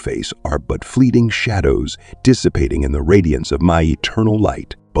adversities you face are but fleeting shadows, dissipating in the radiance of my eternal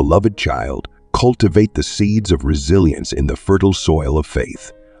light. Beloved child, cultivate the seeds of resilience in the fertile soil of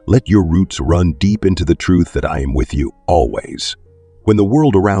faith. Let your roots run deep into the truth that I am with you always. When the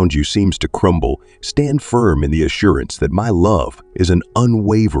world around you seems to crumble, stand firm in the assurance that my love is an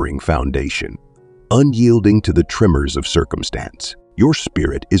unwavering foundation, unyielding to the tremors of circumstance. Your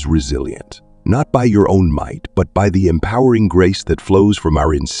spirit is resilient, not by your own might, but by the empowering grace that flows from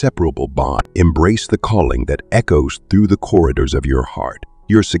our inseparable bond. Embrace the calling that echoes through the corridors of your heart.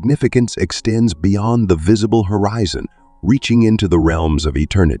 Your significance extends beyond the visible horizon, reaching into the realms of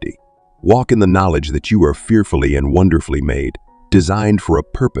eternity. Walk in the knowledge that you are fearfully and wonderfully made, designed for a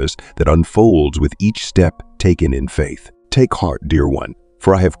purpose that unfolds with each step taken in faith. Take heart, dear one,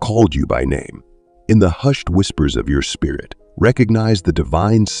 for I have called you by name. In the hushed whispers of your spirit, recognize the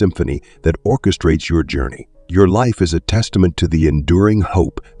divine symphony that orchestrates your journey. Your life is a testament to the enduring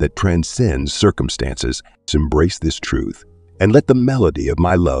hope that transcends circumstances. Embrace this truth, and let the melody of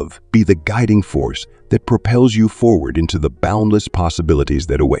my love be the guiding force that propels you forward into the boundless possibilities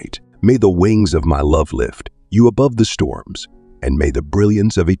that await. May the wings of my love lift you above the storms, and may the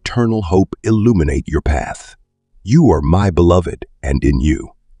brilliance of eternal hope illuminate your path. You are my beloved, and in you,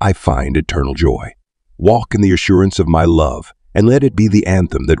 I find eternal joy. Walk in the assurance of my love, and let it be the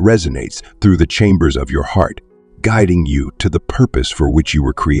anthem that resonates through the chambers of your heart, guiding you to the purpose for which you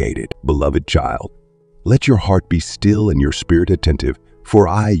were created. Beloved child, let your heart be still and your spirit attentive, for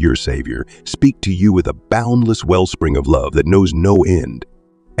I, your Savior, speak to you with a boundless wellspring of love that knows no end.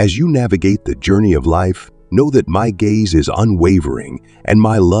 As you navigate the journey of life, know that my gaze is unwavering and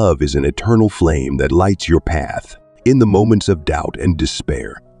my love is an eternal flame that lights your path. In the moments of doubt and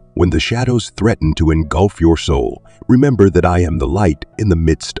despair, when the shadows threaten to engulf your soul, remember that I am the light in the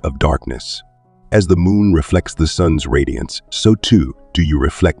midst of darkness. As the moon reflects the sun's radiance, so too do you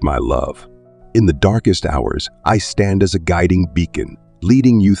reflect my love. In the darkest hours, I stand as a guiding beacon,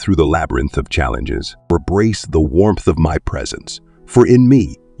 leading you through the labyrinth of challenges. Embrace the warmth of my presence, for in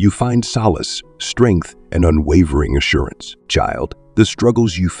me you find solace, strength, and unwavering assurance. Child, the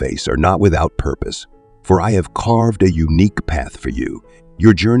struggles you face are not without purpose, for I have carved a unique path for you.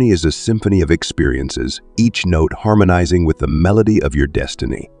 Your journey is a symphony of experiences, each note harmonizing with the melody of your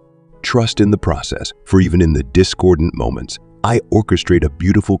destiny. Trust in the process, for even in the discordant moments, I orchestrate a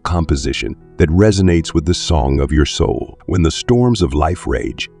beautiful composition that resonates with the song of your soul. When the storms of life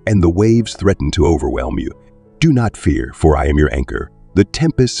rage and the waves threaten to overwhelm you, do not fear, for I am your anchor. The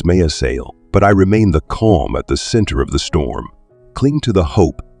tempests may assail, but I remain the calm at the center of the storm. Cling to the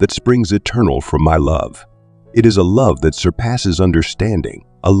hope that springs eternal from my love. It is a love that surpasses understanding,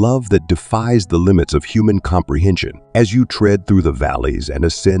 a love that defies the limits of human comprehension. As you tread through the valleys and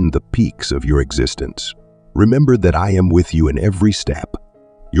ascend the peaks of your existence, remember that I am with you in every step.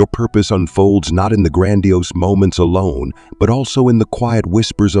 Your purpose unfolds not in the grandiose moments alone, but also in the quiet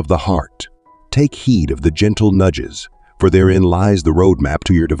whispers of the heart. Take heed of the gentle nudges, for therein lies the roadmap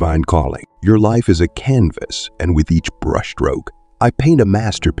to your divine calling. Your life is a canvas, and with each brushstroke, I paint a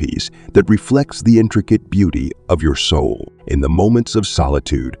masterpiece that reflects the intricate beauty of your soul. In the moments of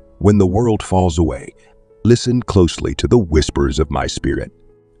solitude, when the world falls away, listen closely to the whispers of my spirit.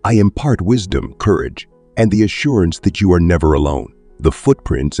 I impart wisdom, courage, and the assurance that you are never alone. The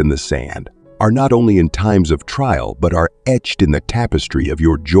footprints in the sand are not only in times of trial, but are etched in the tapestry of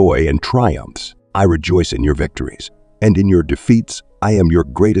your joy and triumphs. I rejoice in your victories, and in your defeats, I am your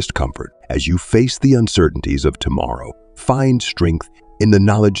greatest comfort. As you face the uncertainties of tomorrow, find strength in the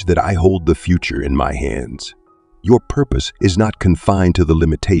knowledge that I hold the future in my hands. Your purpose is not confined to the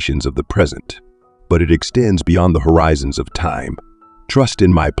limitations of the present, but it extends beyond the horizons of time. Trust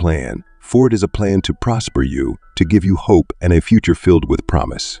in my plan, for it is a plan to prosper you, to give you hope and a future filled with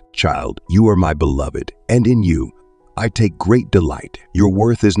promise. Child, you are my beloved, and in you, I take great delight. Your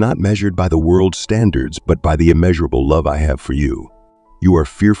worth is not measured by the world's standards, but by the immeasurable love I have for you. You are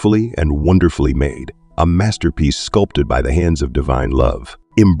fearfully and wonderfully made, a masterpiece sculpted by the hands of divine love.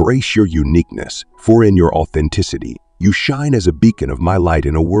 Embrace your uniqueness, for in your authenticity, you shine as a beacon of my light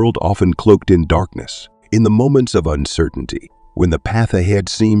in a world often cloaked in darkness. In the moments of uncertainty, when the path ahead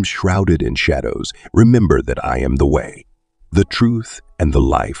seems shrouded in shadows, remember that I am the way, the truth, and the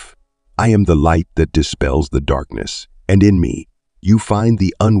life. I am the light that dispels the darkness, and in me, you find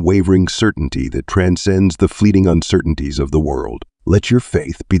the unwavering certainty that transcends the fleeting uncertainties of the world. Let your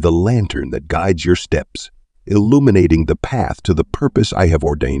faith be the lantern that guides your steps, illuminating the path to the purpose I have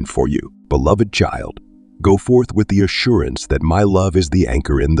ordained for you. Beloved child, go forth with the assurance that my love is the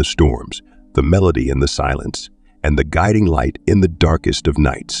anchor in the storms, the melody in the silence, and the guiding light in the darkest of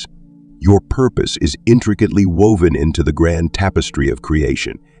nights. Your purpose is intricately woven into the grand tapestry of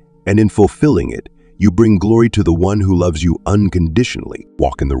creation, and in fulfilling it, you bring glory to the one who loves you unconditionally.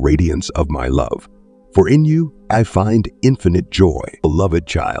 Walk in the radiance of my love, for in you I find infinite joy. Beloved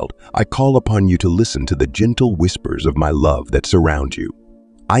child, I call upon you to listen to the gentle whispers of my love that surround you.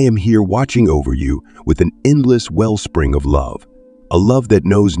 I am here watching over you with an endless wellspring of love, a love that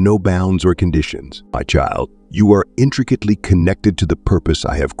knows no bounds or conditions. My child, you are intricately connected to the purpose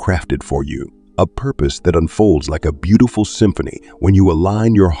I have crafted for you, a purpose that unfolds like a beautiful symphony when you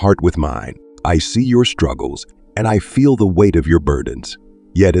align your heart with mine. I see your struggles, and I feel the weight of your burdens.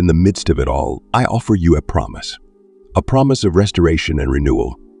 Yet in the midst of it all, I offer you a promise of restoration and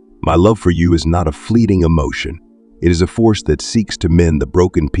renewal. My love for you is not a fleeting emotion. It is a force that seeks to mend the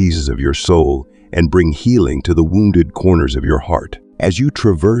broken pieces of your soul and bring healing to the wounded corners of your heart. As you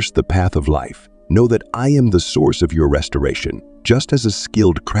traverse the path of life, know that I am the source of your restoration. Just as a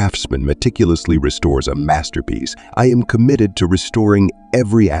skilled craftsman meticulously restores a masterpiece, I am committed to restoring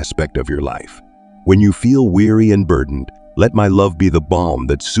every aspect of your life. When you feel weary and burdened, let my love be the balm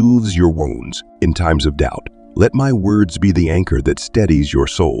that soothes your wounds. In times of doubt, let my words be the anchor that steadies your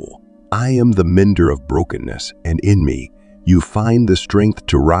soul. I am the mender of brokenness, and in me, you find the strength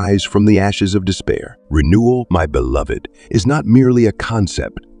to rise from the ashes of despair. Renewal, my beloved, is not merely a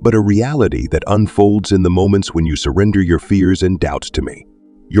concept, but a reality that unfolds in the moments when you surrender your fears and doubts to me.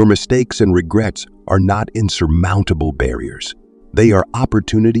 Your mistakes and regrets are not insurmountable barriers. They are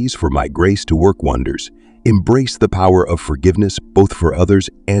opportunities for my grace to work wonders. Embrace the power of forgiveness, both for others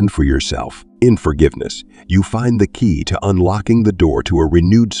and for yourself. In forgiveness, you find the key to unlocking the door to a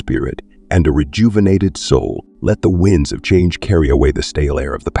renewed spirit and a rejuvenated soul. Let the winds of change carry away the stale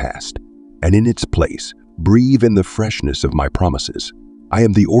air of the past, and in its place, breathe in the freshness of my promises. I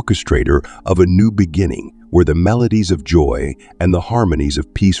am the orchestrator of a new beginning, where the melodies of joy and the harmonies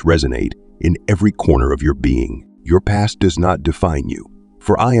of peace resonate in every corner of your being. Your past does not define you,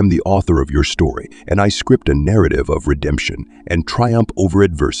 for I am the author of your story, and I script a narrative of redemption and triumph over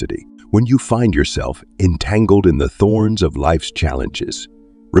adversity. When you find yourself entangled in the thorns of life's challenges,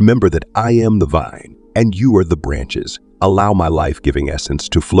 remember that I am the vine, and you are the branches. Allow my life-giving essence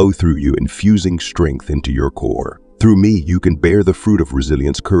to flow through you, infusing strength into your core. Through me, you can bear the fruit of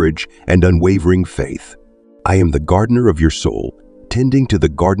resilience, courage, and unwavering faith. I am the gardener of your soul, tending to the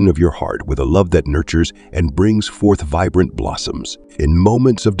garden of your heart with a love that nurtures and brings forth vibrant blossoms. In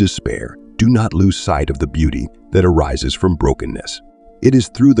moments of despair, do not lose sight of the beauty that arises from brokenness. It is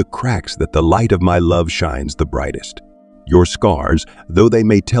through the cracks that the light of my love shines the brightest. Your scars, though they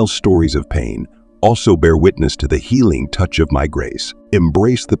may tell stories of pain, also bear witness to the healing touch of my grace.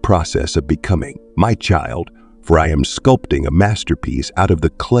 Embrace the process of becoming my child, for I am sculpting a masterpiece out of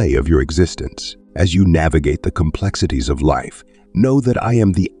the clay of your existence. As you navigate the complexities of life, know that I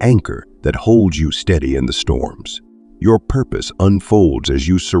am the anchor that holds you steady in the storms. Your purpose unfolds as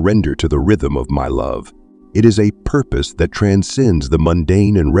you surrender to the rhythm of my love. It is a purpose that transcends the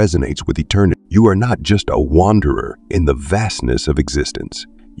mundane and resonates with eternity. You are not just a wanderer in the vastness of existence.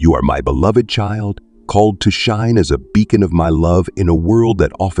 You are my beloved child, called to shine as a beacon of my love in a world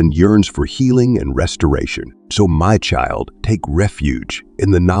that often yearns for healing and restoration. So my child, take refuge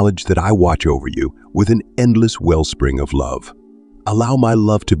in the knowledge that I watch over you with an endless wellspring of love. Allow my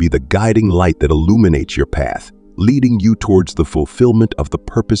love to be the guiding light that illuminates your path, leading you towards the fulfillment of the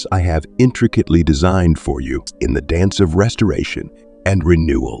purpose I have intricately designed for you. In the dance of restoration and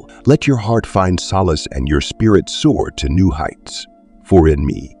renewal, let your heart find solace and your spirit soar to new heights. For in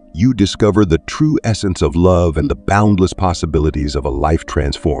me, you discover the true essence of love and the boundless possibilities of a life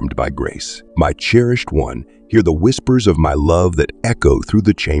transformed by grace. My cherished one, hear the whispers of my love that echo through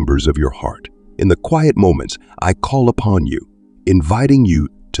the chambers of your heart. In the quiet moments, I call upon you, inviting you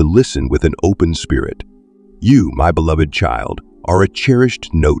to listen with an open spirit. You, my beloved child, are a cherished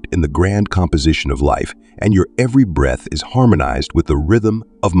note in the grand composition of life, and your every breath is harmonized with the rhythm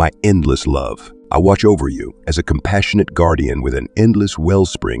of my endless love. I watch over you as a compassionate guardian with an endless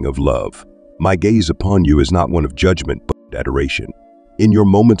wellspring of love. My gaze upon you is not one of judgment, but adoration. In your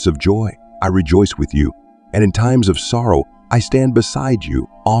moments of joy, I rejoice with you, and in times of sorrow, I stand beside you,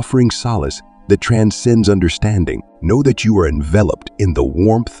 offering solace that transcends understanding. Know that you are enveloped in the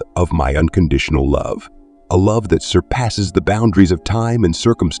warmth of my unconditional love, a love that surpasses the boundaries of time and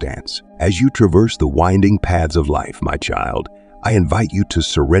circumstance. As you traverse the winding paths of life, my child, I invite you to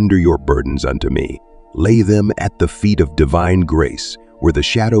surrender your burdens unto me. Lay them at the feet of divine grace, where the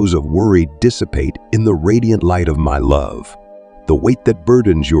shadows of worry dissipate in the radiant light of my love. The weight that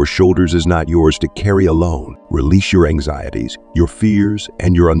burdens your shoulders is not yours to carry alone. Release your anxieties, your fears,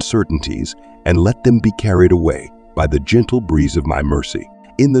 and your uncertainties, and let them be carried away by the gentle breeze of my mercy.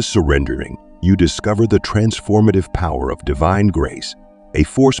 In the surrendering, you discover the transformative power of divine grace, a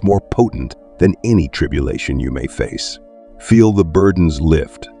force more potent than any tribulation you may face. Feel the burdens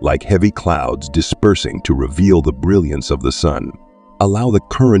lift like heavy clouds dispersing to reveal the brilliance of the sun. Allow the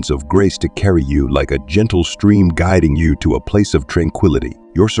currents of grace to carry you like a gentle stream, guiding you to a place of tranquility.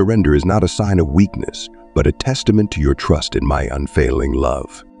 Your surrender is not a sign of weakness, but a testament to your trust in my unfailing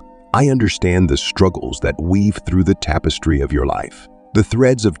love. I understand the struggles that weave through the tapestry of your life. The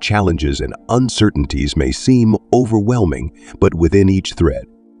threads of challenges and uncertainties may seem overwhelming, but within each thread,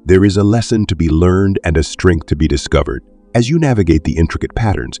 there is a lesson to be learned and a strength to be discovered. As you navigate the intricate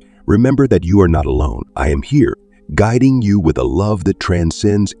patterns, remember that you are not alone. I am here, guiding you with a love that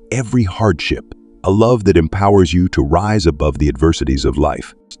transcends every hardship, a love that empowers you to rise above the adversities of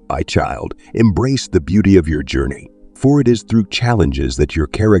life. My child, embrace the beauty of your journey, for it is through challenges that your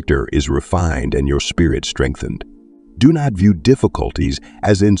character is refined and your spirit strengthened. Do not view difficulties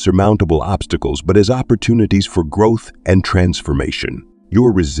as insurmountable obstacles, but as opportunities for growth and transformation.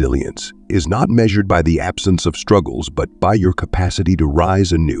 Your resilience is not measured by the absence of struggles, but by your capacity to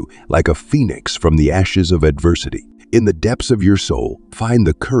rise anew like a phoenix from the ashes of adversity. In the depths of your soul, find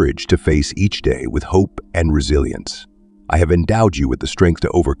the courage to face each day with hope and resilience. I have endowed you with the strength to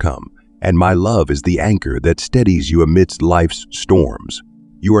overcome, and my love is the anchor that steadies you amidst life's storms.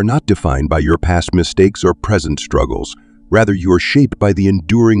 You are not defined by your past mistakes or present struggles. Rather, you are shaped by the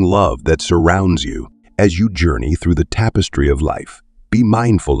enduring love that surrounds you. As you journey through the tapestry of life, be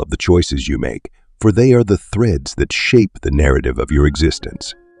mindful of the choices you make, for they are the threads that shape the narrative of your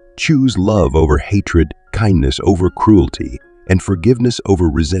existence. Choose love over hatred, kindness over cruelty, and forgiveness over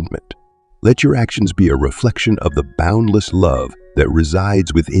resentment. Let your actions be a reflection of the boundless love that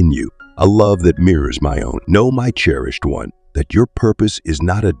resides within you, a love that mirrors my own. Know, my cherished one, that your purpose is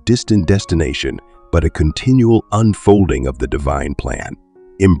not a distant destination, but a continual unfolding of the divine plan.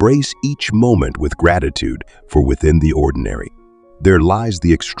 Embrace each moment with gratitude, for within the ordinary, there lies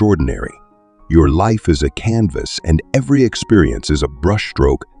the extraordinary. Your life is a canvas, and every experience is a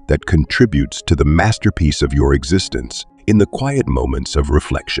brushstroke that contributes to the masterpiece of your existence. In the quiet moments of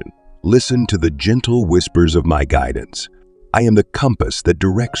reflection, listen to the gentle whispers of my guidance. I am the compass that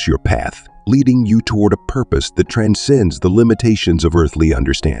directs your path, leading you toward a purpose that transcends the limitations of earthly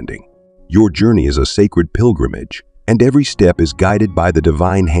understanding. Your journey is a sacred pilgrimage, and every step is guided by the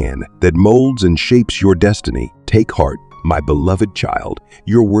divine hand that molds and shapes your destiny. Take heart, my beloved child.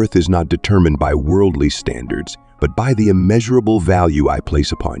 Your worth is not determined by worldly standards, but by the immeasurable value I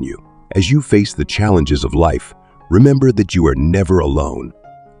place upon you. As you face the challenges of life, remember that you are never alone.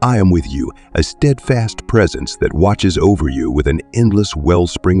 I am with you, a steadfast presence that watches over you with an endless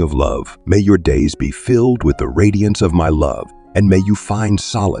wellspring of love. May your days be filled with the radiance of my love, and may you find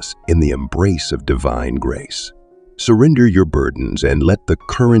solace in the embrace of divine grace. Surrender your burdens and let the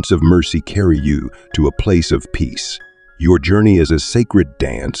currents of mercy carry you to a place of peace. Your journey is a sacred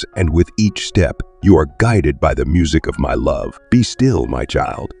dance, and with each step, you are guided by the music of my love. Be still, my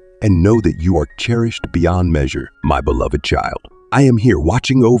child, and know that you are cherished beyond measure, my beloved child. I am here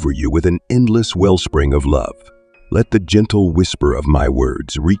watching over you with an endless wellspring of love. Let the gentle whisper of my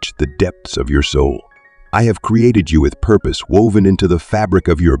words reach the depths of your soul. I have created you with purpose woven into the fabric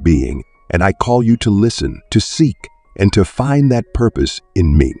of your being, and I call you to listen, to seek, and to find that purpose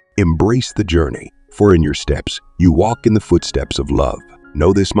in me. Embrace the journey, for in your steps, you walk in the footsteps of love.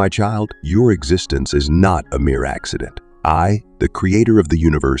 Know this, my child, your existence is not a mere accident. I, the creator of the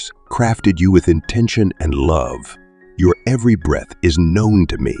universe, crafted you with intention and love. Your every breath is known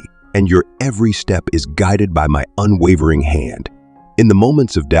to me, and your every step is guided by my unwavering hand. In the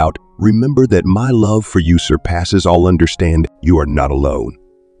moments of doubt, remember that my love for you surpasses all understanding. You are not alone.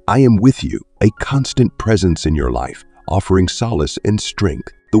 I am with you, a constant presence in your life, offering solace and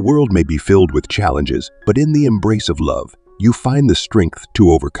strength. The world may be filled with challenges, but in the embrace of love, you find the strength to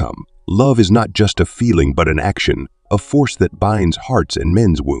overcome. Love is not just a feeling but an action, a force that binds hearts and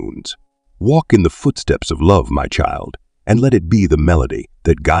mends wounds. Walk in the footsteps of love, my child, and let it be the melody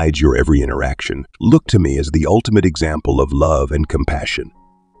that guides your every interaction. Look to me as the ultimate example of love and compassion.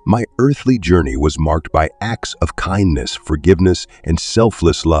 My earthly journey was marked by acts of kindness, forgiveness, and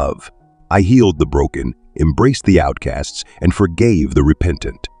selfless love. I healed the broken, embraced the outcasts, and forgave the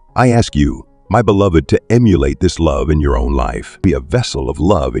repentant. I ask you, my beloved, to emulate this love in your own life. Be a vessel of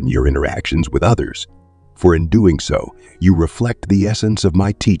love in your interactions with others. For in doing so, you reflect the essence of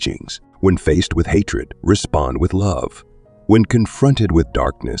my teachings. When faced with hatred, respond with love. When confronted with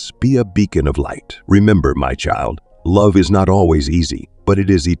darkness, be a beacon of light. Remember, my child, love is not always easy, but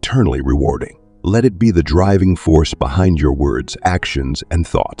it is eternally rewarding. Let it be the driving force behind your words, actions, and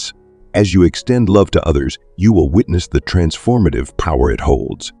thoughts. As you extend love to others, you will witness the transformative power it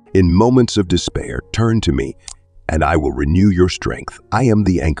holds. In moments of despair, turn to me, and I will renew your strength. I am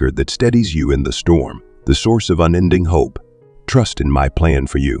the anchor that steadies you in the storm, the source of unending hope. Trust in my plan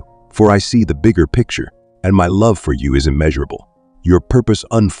for you, for I see the bigger picture, and my love for you is immeasurable. Your purpose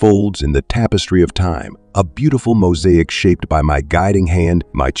unfolds in the tapestry of time, a beautiful mosaic shaped by my guiding hand.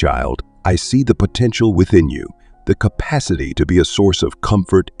 My child, I see the potential within you, the capacity to be a source of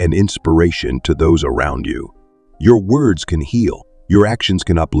comfort and inspiration to those around you. Your words can heal, your actions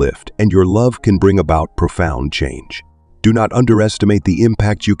can uplift, and your love can bring about profound change. Do not underestimate the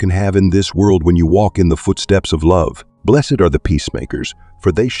impact you can have in this world when you walk in the footsteps of love. Blessed are the peacemakers,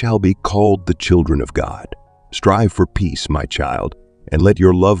 for they shall be called the children of God. Strive for peace, my child, and let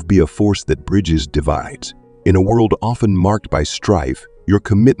your love be a force that bridges divides. In a world often marked by strife, your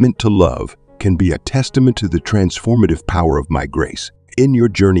commitment to love can be a testament to the transformative power of my grace. In your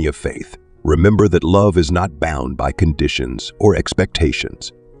journey of faith, remember that love is not bound by conditions or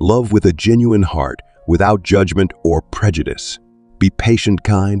expectations. Love with a genuine heart, without judgment or prejudice. Be patient,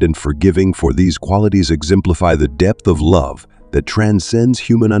 kind, and forgiving, for these qualities exemplify the depth of love that transcends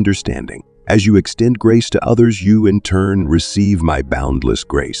human understanding. As you extend grace to others, you in turn receive my boundless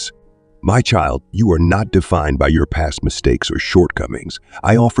grace. My child, you are not defined by your past mistakes or shortcomings.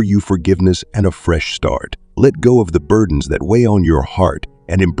 I offer you forgiveness and a fresh start. Let go of the burdens that weigh on your heart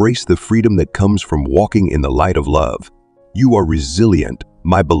and embrace the freedom that comes from walking in the light of love. You are resilient,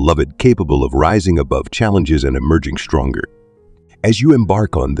 my beloved, capable of rising above challenges and emerging stronger. As you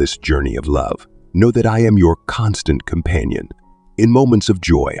embark on this journey of love, know that I am your constant companion. In moments of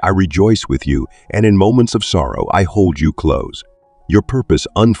joy, I rejoice with you, and in moments of sorrow, I hold you close. Your purpose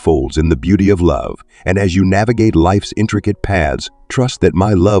unfolds in the beauty of love, and as you navigate life's intricate paths, trust that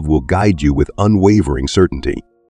my love will guide you with unwavering certainty.